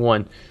 It's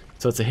one.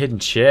 So it's a hidden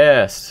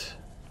chest.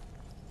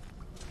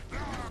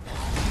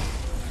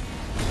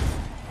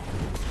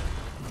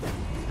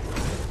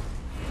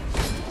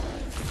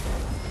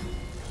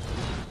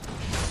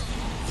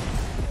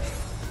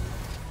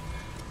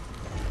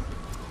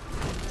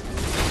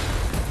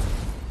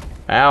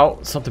 Ow,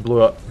 something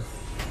blew up.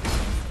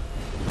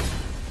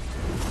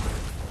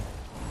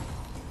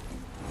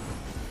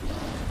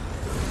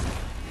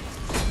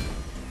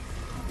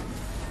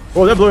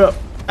 Oh, that blew up.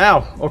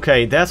 Ow,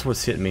 okay, that's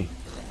what's hitting me.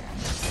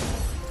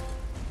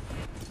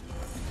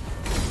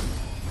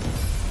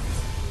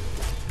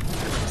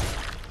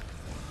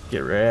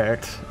 Get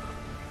wrecked.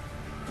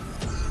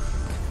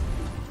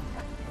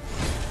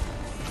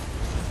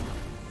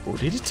 Oh,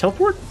 did he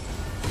teleport?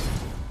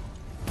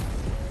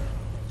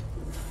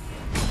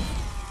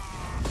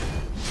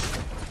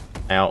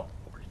 Out.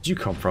 Where did you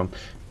come from?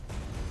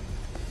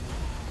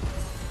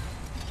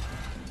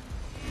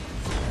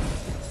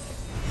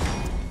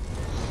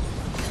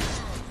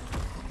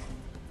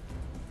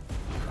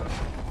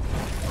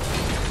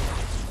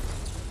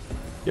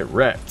 Get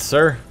wrecked,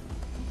 sir.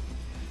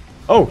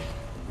 Oh!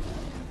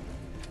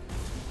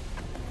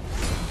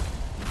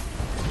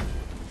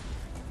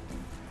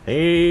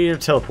 Hey, they're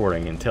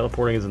teleporting, and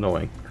teleporting is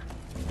annoying.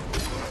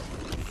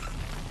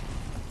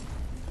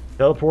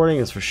 Teleporting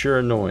is for sure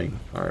annoying.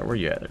 Alright, where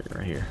you at?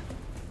 Right here.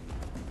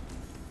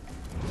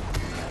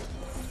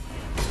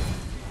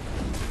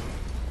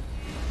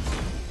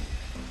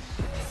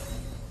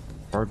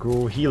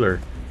 Gargoyle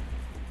healer.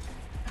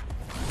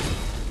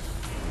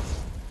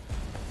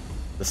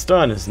 The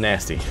stun is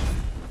nasty.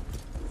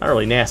 Not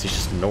really nasty, it's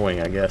just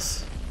annoying, I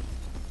guess.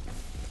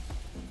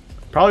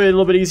 Probably a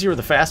little bit easier with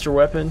a faster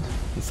weapon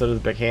instead of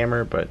the big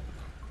hammer, but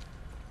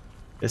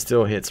it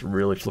still hits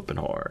really flipping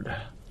hard.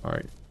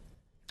 Alright.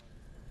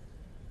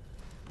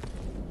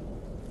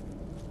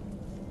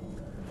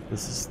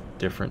 This is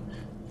different.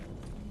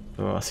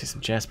 Oh, I see some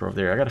Jasper over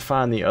there. I gotta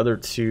find the other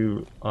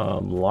two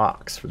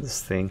locks for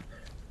this thing.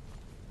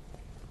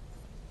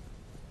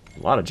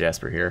 A lot of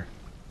Jasper here.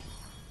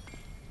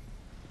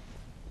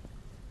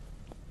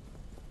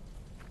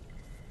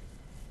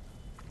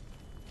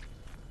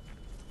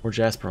 More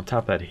Jasper on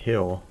top of that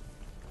hill.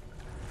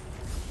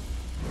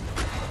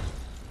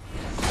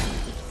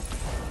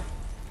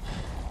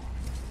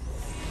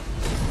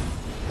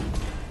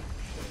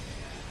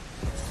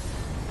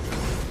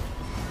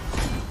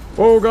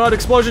 Oh god,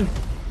 explosion!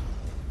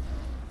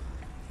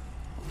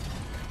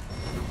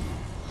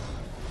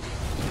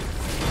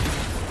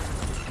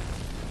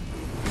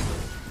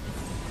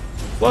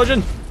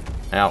 Explosion!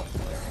 Ow.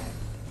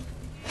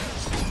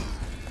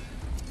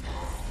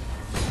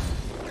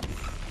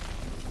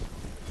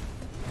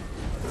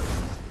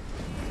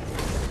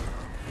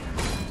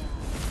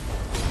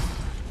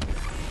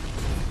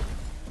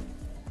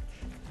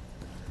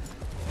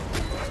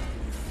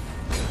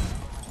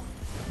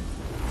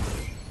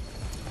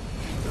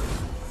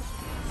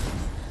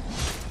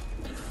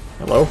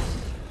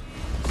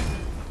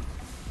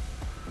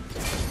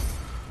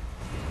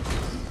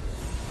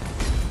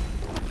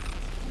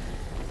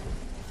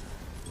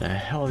 The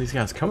hell are these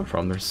guys coming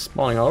from? They're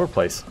spawning all over the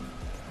place.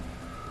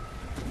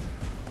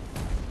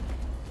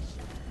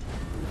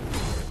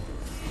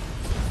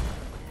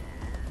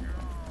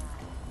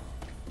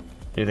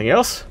 Anything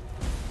else?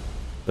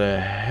 The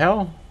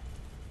hell?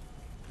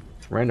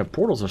 Random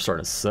portals are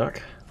starting to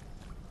suck.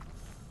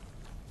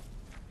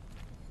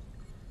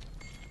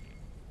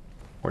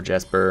 Or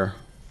Jasper.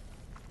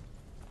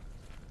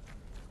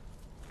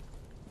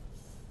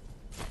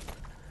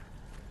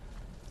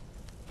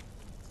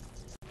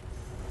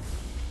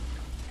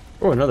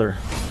 Oh, another.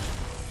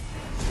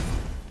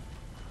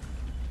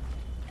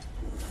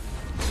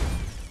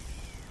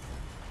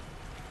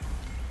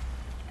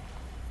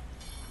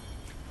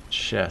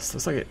 Chest.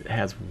 Looks like it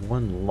has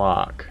one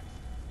lock.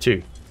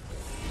 Two.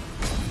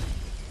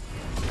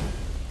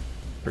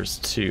 There's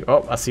two.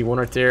 Oh, I see one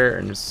right there,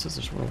 and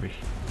there's one over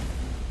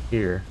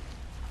here.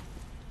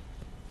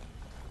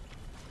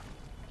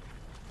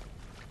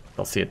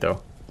 I'll see it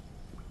though.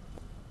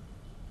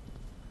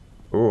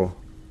 Ooh.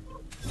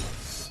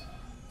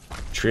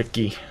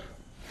 Tricky.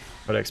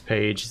 Codex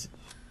page.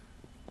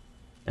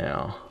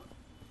 Now.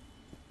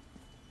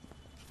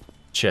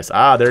 Chest.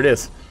 Ah, there it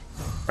is.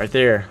 Right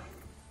there.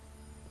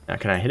 Now,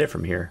 can I hit it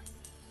from here?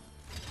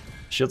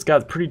 Shield's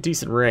got pretty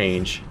decent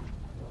range.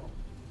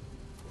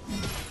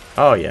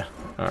 Oh, yeah.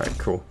 Alright,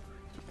 cool.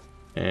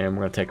 And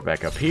we're going to take it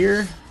back up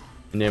here.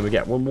 And then we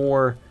got one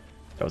more.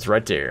 That was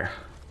right there.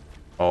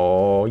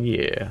 Oh,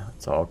 yeah.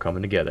 It's all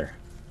coming together.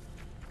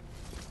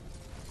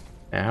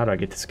 Now, how do I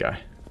get this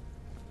guy?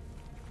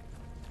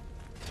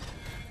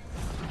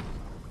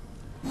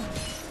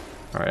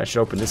 Alright, I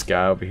should open this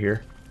guy over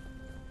here.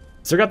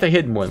 Still got the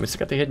hidden one. We still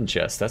got the hidden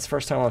chest. That's the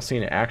first time I've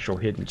seen an actual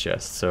hidden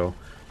chest, so.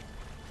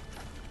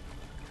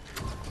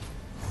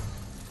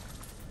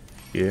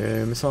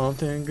 Give me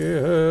something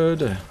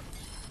good.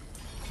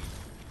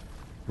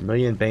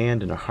 Vermilion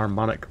band and a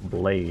harmonic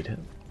blade.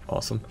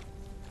 Awesome.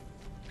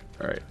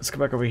 Alright, let's go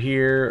back over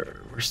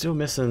here. We're still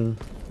missing.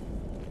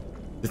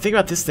 The thing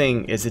about this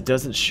thing is it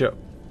doesn't show.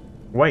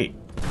 Wait.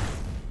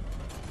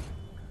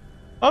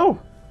 Oh!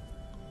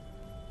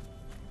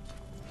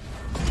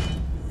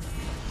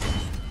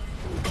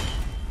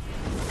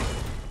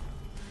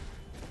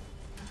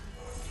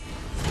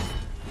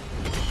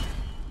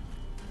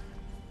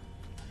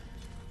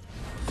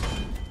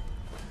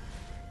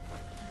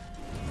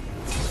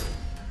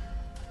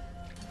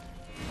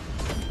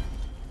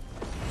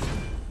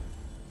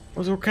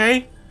 Was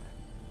okay?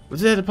 We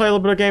just had to play a little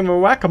bit of game of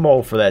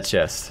whack-a-mole for that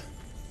chest.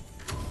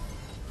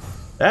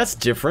 That's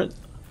different.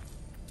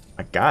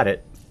 I got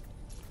it.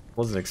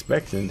 Wasn't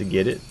expecting to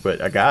get it, but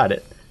I got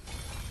it.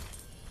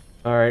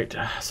 Alright,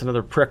 it's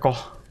another prickle.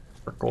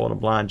 Prickle and a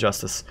blind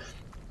justice.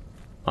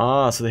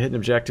 Ah, so the hidden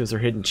objectives are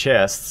hidden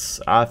chests.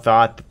 I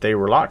thought that they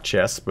were locked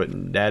chests,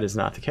 but that is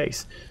not the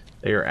case.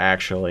 They are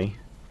actually...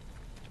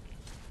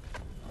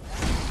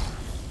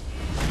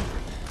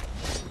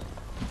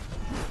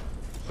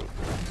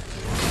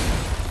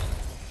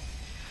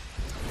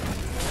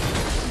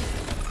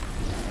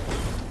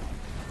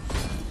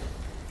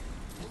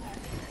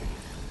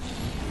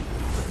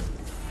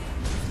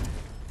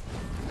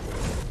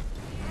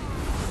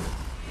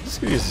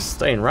 He's just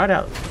staying right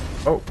out.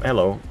 Oh,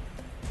 hello.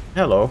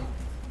 Hello.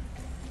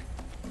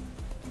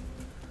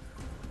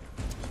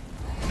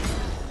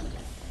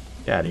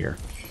 Get out of here.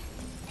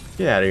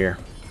 Get out of here.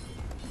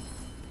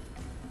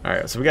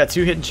 Alright, so we got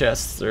two hidden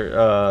chests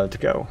to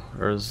go.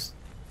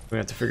 We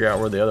have to figure out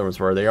where the other ones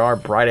were. They are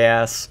bright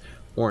ass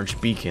orange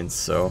beacons,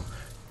 so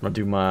I'm gonna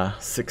do my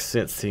sixth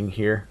sense thing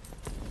here.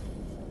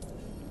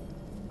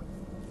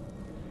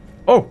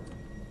 Oh!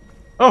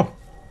 Oh!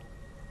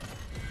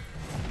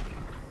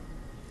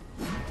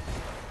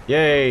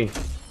 Yay!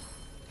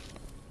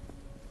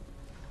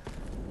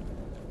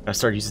 I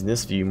start using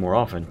this view more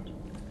often.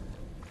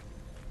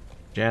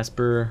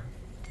 Jasper.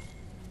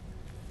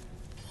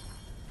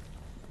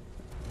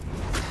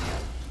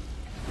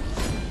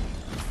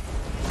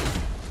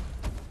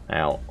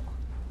 Ow.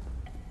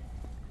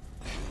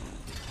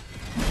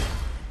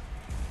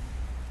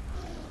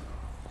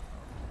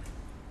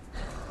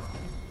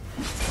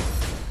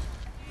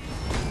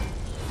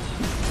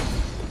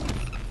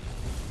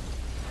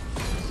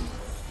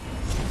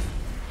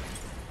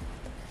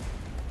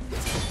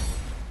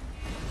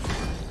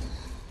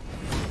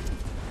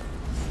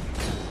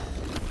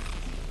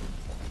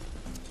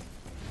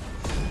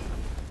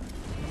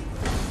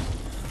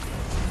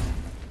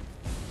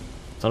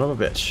 Son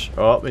of a bitch.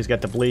 Oh, he's got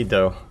the bleed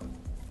though.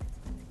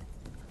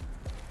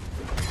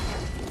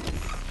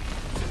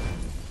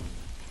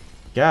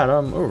 Got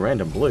him. Oh,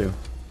 random blue.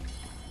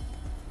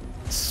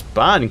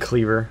 Spine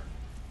cleaver.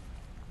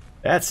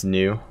 That's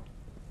new.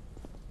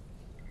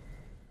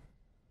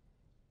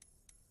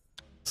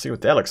 Let's see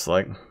what that looks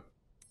like.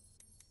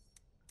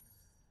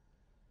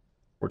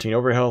 14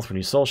 over health when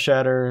you soul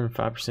shatter.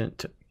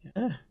 5%.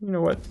 You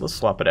know what? Let's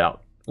swap it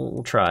out.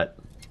 We'll try it.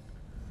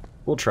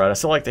 We'll try it. I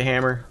still like the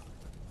hammer.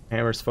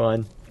 Hammer's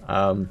fun.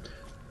 I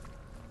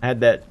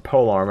had that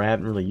pole arm. I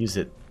haven't really used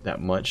it that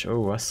much.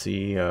 Oh, I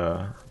see.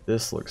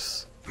 This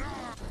looks...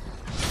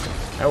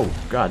 Oh,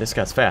 God, this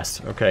guy's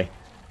fast. Okay.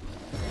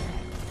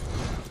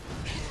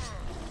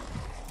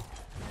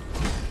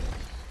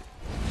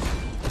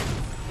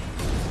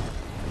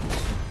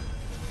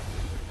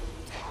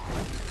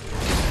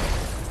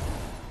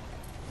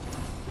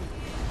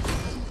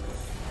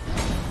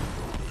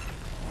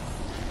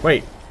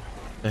 Wait.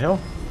 The hell?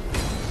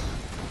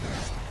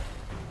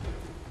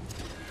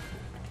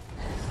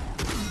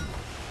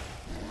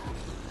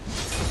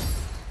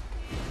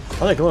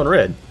 I like glowing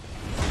red.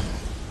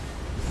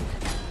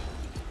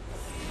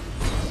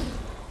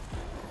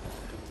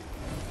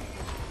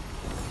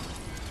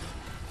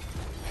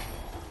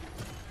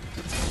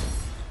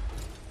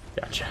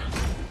 Gotcha.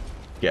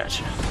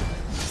 Gotcha.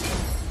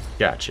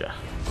 Gotcha.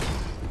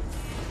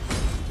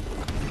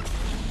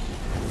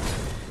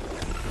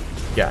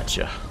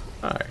 Gotcha.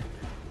 Alright.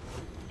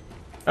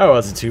 Oh,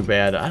 wasn't too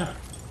bad. I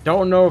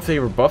don't know if they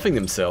were buffing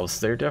themselves.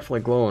 They're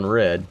definitely glowing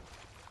red.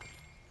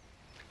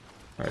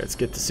 Alright, let's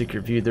get the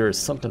secret view. There is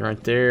something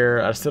right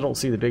there. I still don't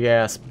see the big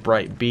ass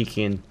bright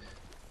beacon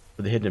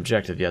for the hidden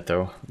objective yet,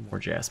 though. More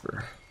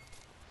Jasper.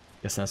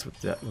 Guess that's what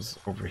that was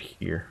over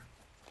here.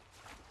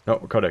 Oh,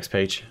 codex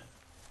page.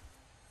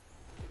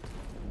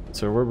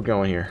 So where are we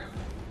going here?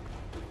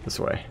 This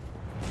way.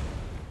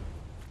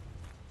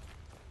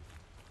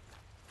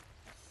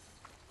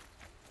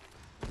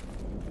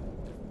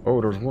 Oh,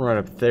 there's one right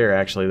up there,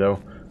 actually, though.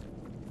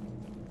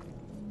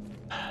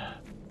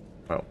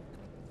 Well,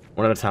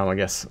 one at a time, I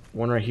guess.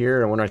 One right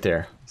here and one right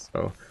there.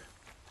 So,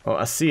 oh,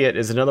 I see it.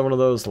 Is it another one of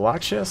those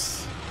lock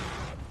chests?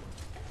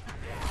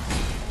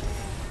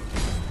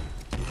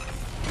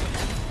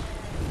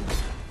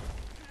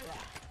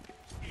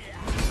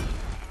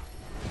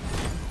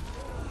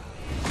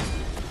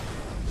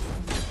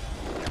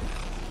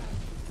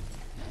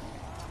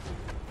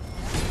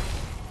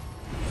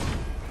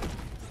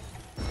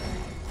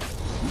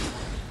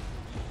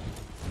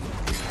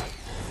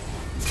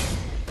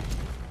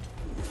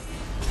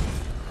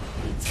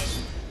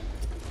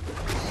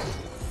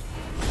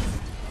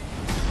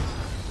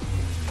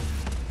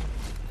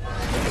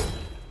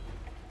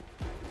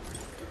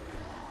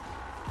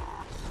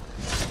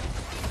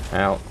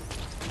 Out.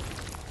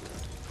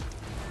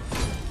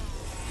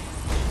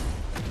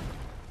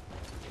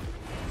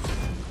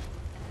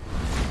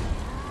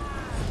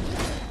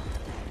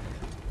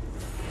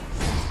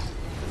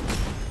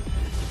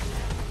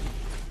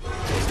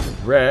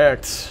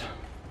 Wrecked.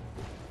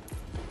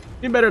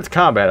 Getting better at the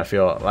combat, I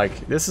feel.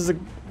 Like, this is a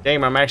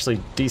game I'm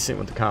actually decent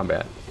with the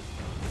combat.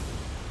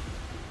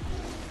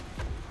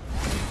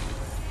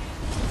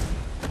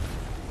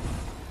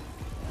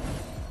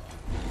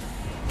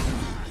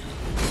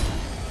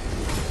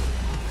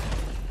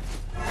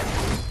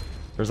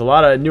 There's a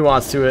lot of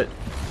nuance to it,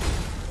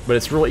 but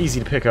it's real easy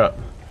to pick up.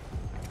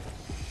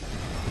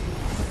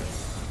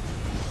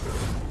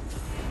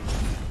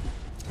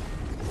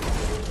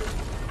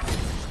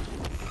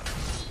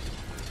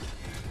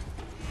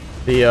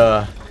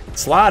 The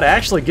slide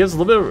actually gives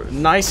a little bit of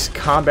nice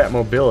combat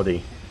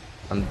mobility.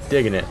 I'm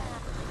digging it.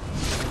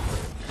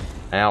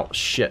 Ow,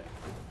 shit.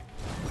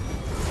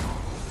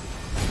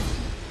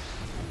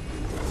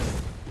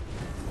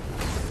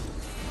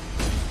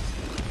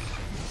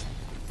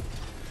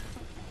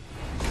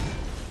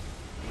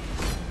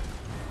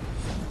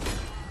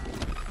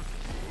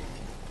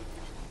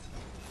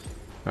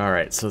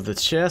 Alright, so the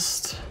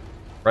chest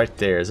right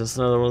there. Is this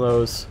another one of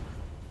those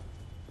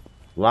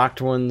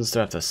locked ones? Do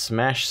I have to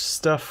smash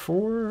stuff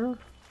for?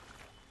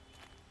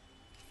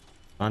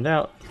 Find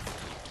out.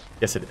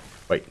 Yes, it is.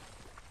 Wait.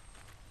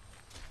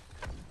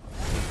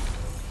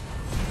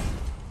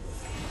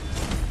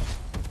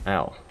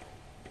 Ow.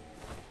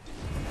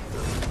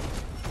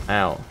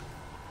 Ow.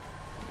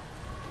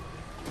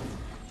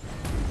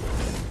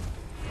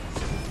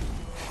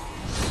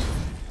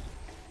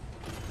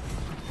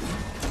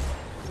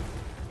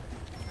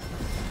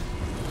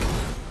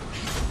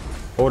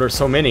 Oh, there's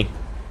so many.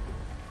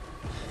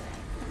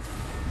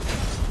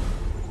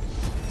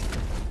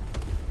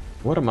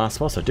 What am I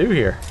supposed to do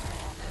here?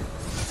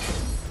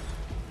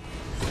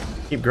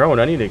 Keep growing.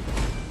 I need to.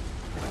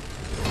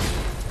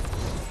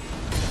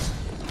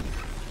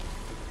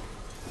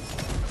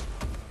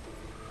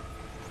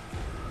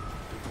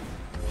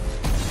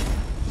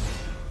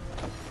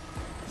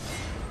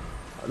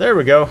 There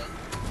we go.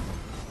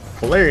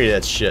 Polarity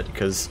that shit,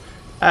 because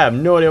I have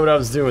no idea what I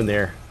was doing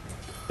there.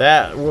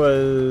 That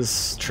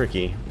was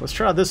tricky. Let's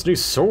try this new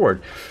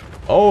sword.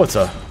 Oh, it's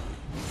a...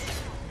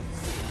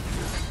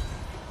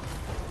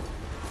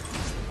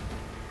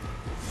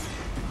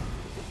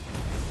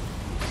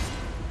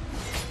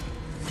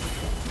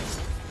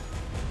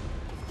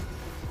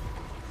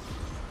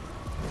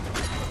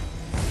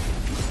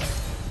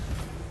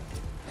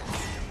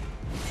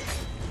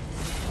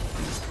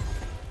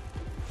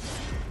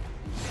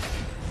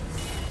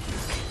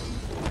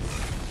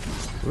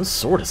 This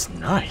sword is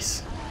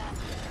nice.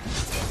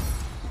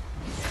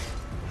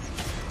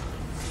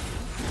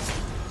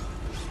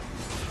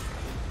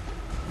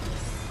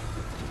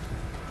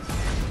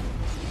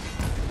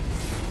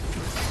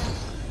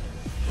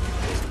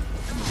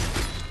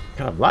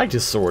 Kind of like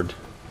this sword.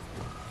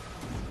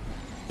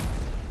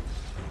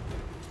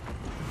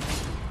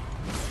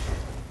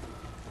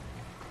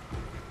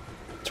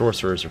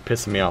 Sorcerers are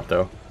pissing me off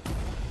though.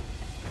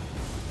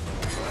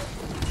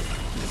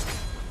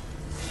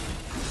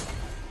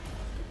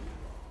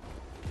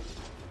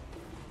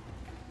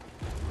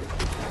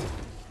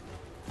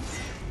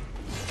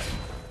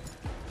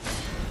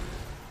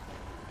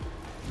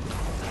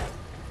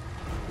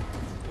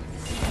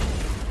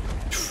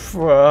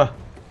 Alright,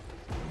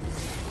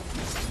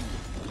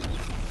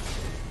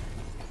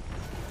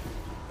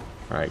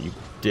 you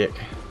dick.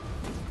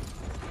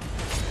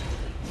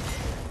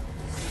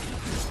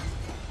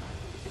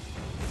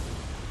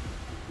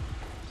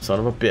 Son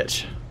of a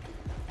bitch.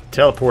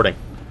 Teleporting.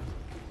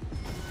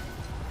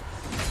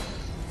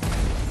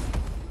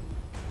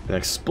 And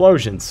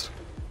explosions.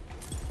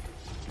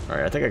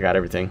 Alright, I think I got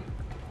everything.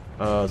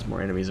 There's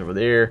more enemies over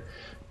there.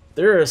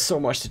 There is so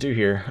much to do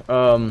here.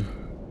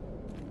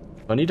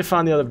 I need to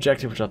find the other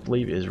objective, which I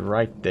believe is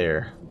right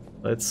there.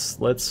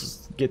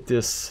 Let's get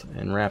this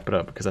and wrap it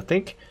up, because I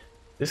think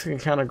this can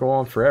kind of go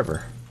on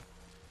forever.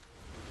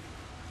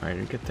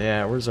 Alright, get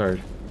that. Where's our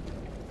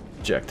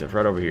objective?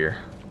 Right over here.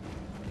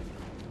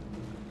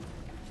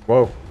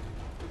 Whoa.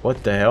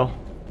 What the hell?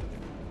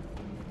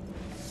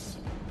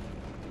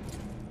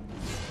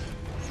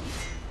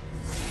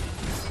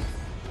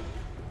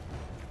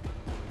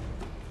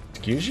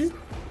 Excuse you?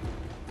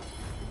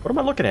 What am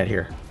I looking at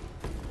here?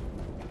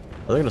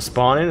 Are they gonna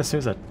spawn in as soon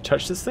as I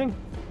touch this thing?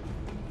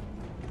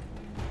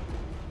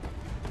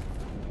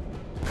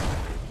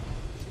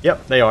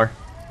 Yep, they are.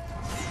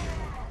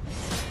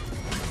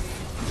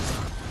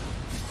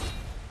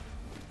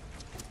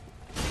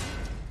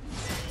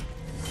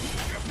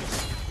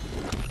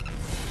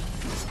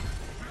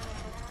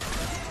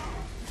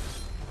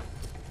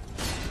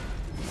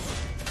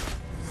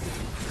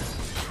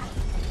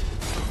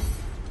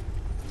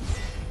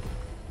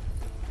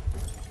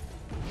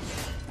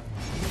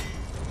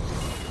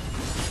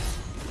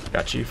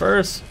 Got you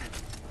first.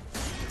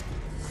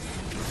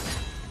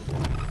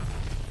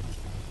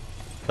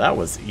 That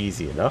was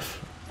easy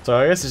enough. So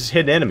I guess it's just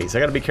hidden enemies. I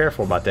gotta be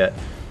careful about that.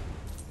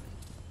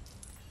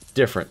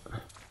 Different.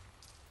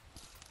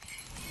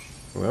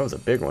 Ooh, that was a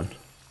big one.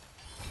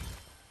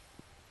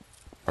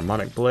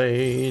 Harmonic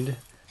blade.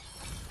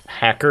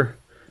 Hacker.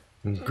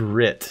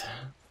 Grit.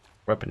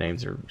 Weapon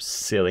names are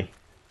silly.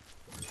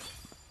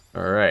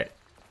 Alright.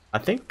 I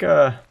think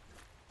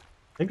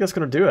that's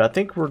gonna do it. I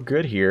think we're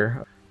good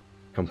here.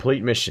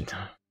 Complete mission.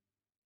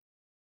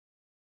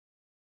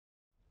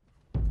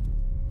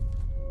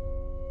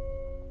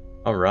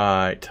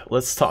 Alright,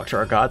 let's talk to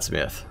our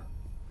Godsmith.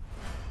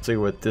 See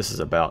what this is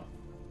about.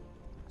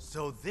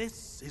 So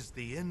this is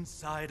the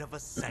inside of a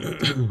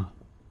sanctum.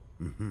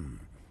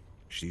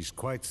 She's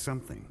quite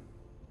something,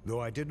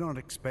 though I did not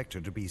expect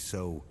her to be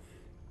so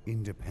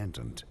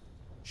independent.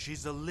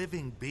 She's a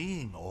living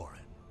being,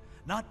 Orin,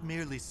 not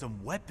merely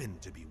some weapon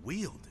to be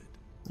wielded.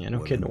 Yeah, no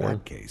Well, kidding, in Warren.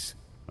 that case,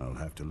 I'll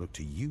have to look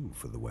to you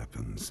for the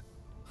weapons.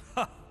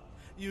 Ha!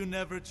 You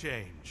never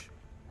change.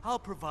 I'll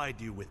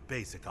provide you with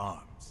basic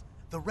arms.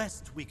 The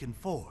rest we can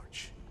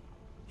forge.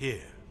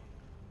 Here,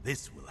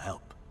 this will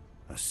help.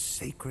 A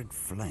sacred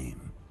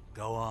flame.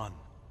 Go on.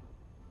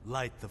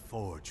 Light the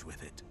forge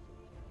with it.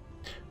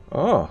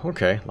 Oh,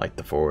 okay. Light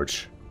the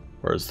forge.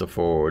 Where's the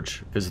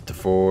forge? Visit the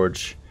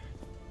forge.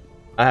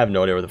 I have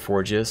no idea where the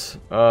forge is.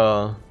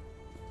 Flame,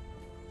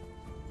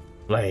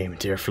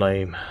 dear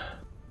flame.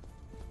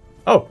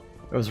 Oh,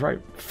 it was right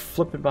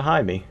flipping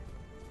behind me.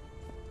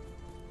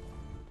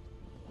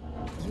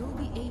 You'll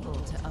be able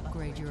to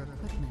upgrade your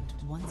equipment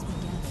once we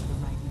gather the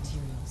right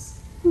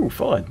materials. Ooh,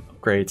 fun.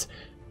 Upgrades.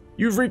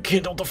 You've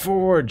rekindled the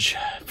forge.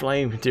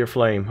 Flame, dear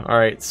flame.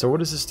 Alright, so what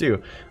does this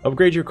do?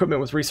 Upgrade your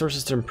equipment with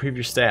resources to improve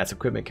your stats.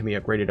 Equipment can be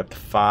upgraded up to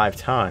 5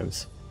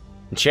 times.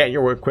 Enchant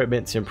your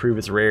equipment to improve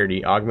its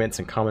rarity. Augments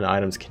and common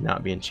items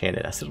cannot be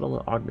enchanted. I still don't know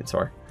what augments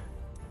are.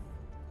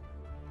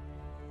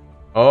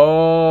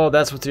 Oh,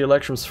 that's what the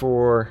electrum's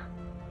for.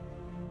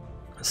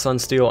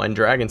 Sunsteel and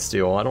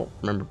Dragonsteel. I don't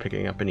remember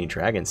picking up any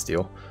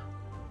Dragonsteel.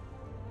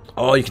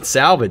 Oh, you can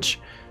salvage.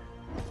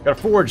 Got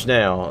a forge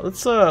now.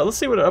 Let's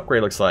see what an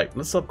upgrade looks like.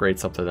 Let's upgrade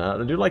something.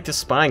 I do like this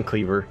spine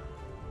cleaver.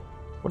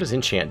 What does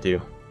enchant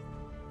do?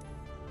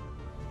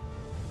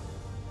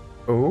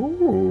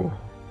 Ooh.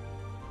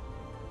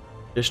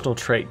 Additional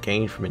trait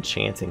gained from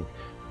enchanting.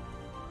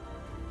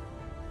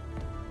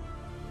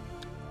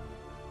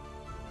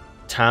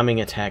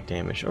 Timing attack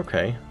damage.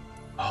 Okay.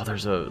 Oh,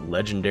 there's a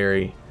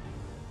legendary.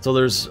 So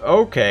there's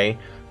okay.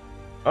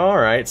 All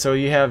right. So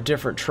you have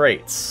different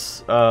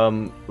traits.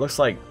 Looks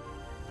like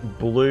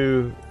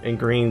blue and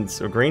greens.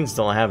 So greens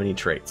don't have any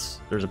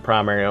traits. There's a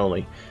primary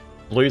only.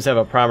 Blues have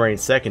a primary and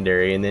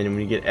secondary, and then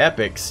when you get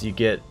epics, you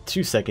get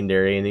 2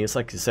 secondary, and then it's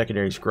like the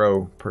secondaries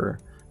grow per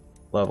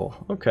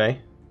level. Okay.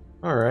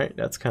 All right.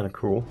 That's kind of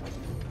cool.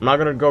 I'm not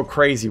gonna go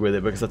crazy with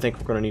it because I think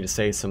we're gonna need to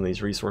save some of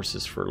these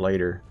resources for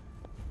later.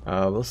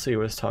 We'll see.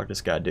 What does talk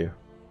this guy do?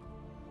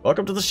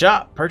 Welcome to the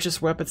shop.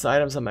 Purchase weapons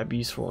items that might be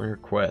useful in your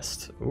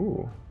quest.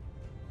 Ooh.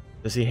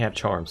 Does he have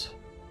charms?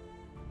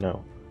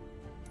 No.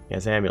 He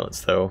has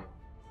amulets, though.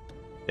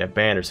 They have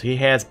banners. He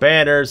has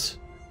banners!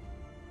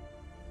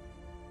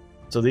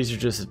 So these are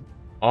just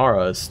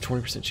auras.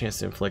 20% chance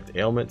to inflict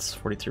ailments.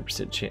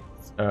 43%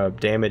 chance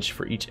damage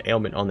for each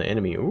ailment on the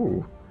enemy.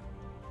 Ooh.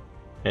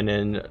 And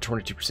then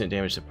 22%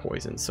 damage to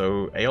poison.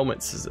 So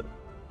ailments is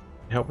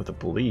help with the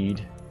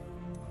bleed.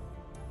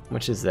 How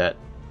much is that?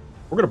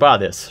 We're gonna buy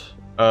this.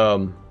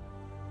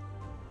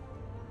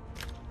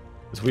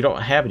 Because we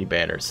don't have any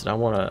banners, and I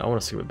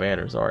wanna see what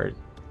banners are.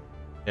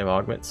 They have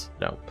augments?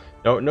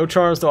 No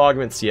charms to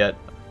augments yet.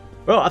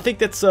 Well, I think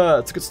that's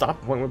it's a good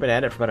stopping point. We've been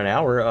at it for about an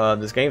hour.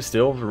 This game's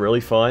still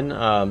really fun.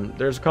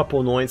 There's a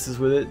couple annoyances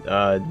with it.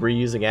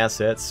 Reusing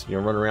assets, you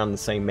know, running around the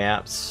same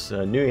maps,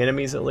 new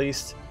enemies at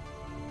least.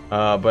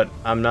 But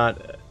I'm not.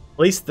 At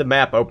least the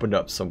map opened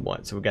up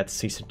somewhat, so we got to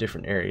see some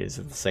different areas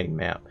of the same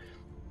map.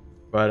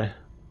 But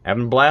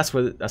having a blast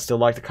with it. I still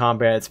like the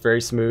combat. It's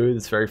very smooth.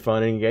 It's very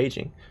fun and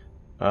engaging.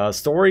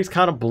 Story's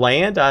kind of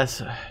bland.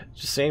 It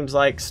just seems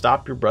like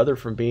stop your brother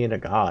from being a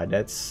god.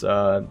 That's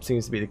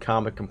seems to be the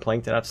common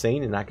complaint that I've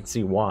seen, and I can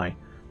see why.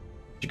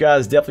 You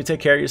guys definitely take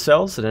care of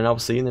yourselves, and then I'll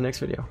see you in the next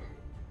video.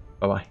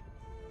 Bye bye.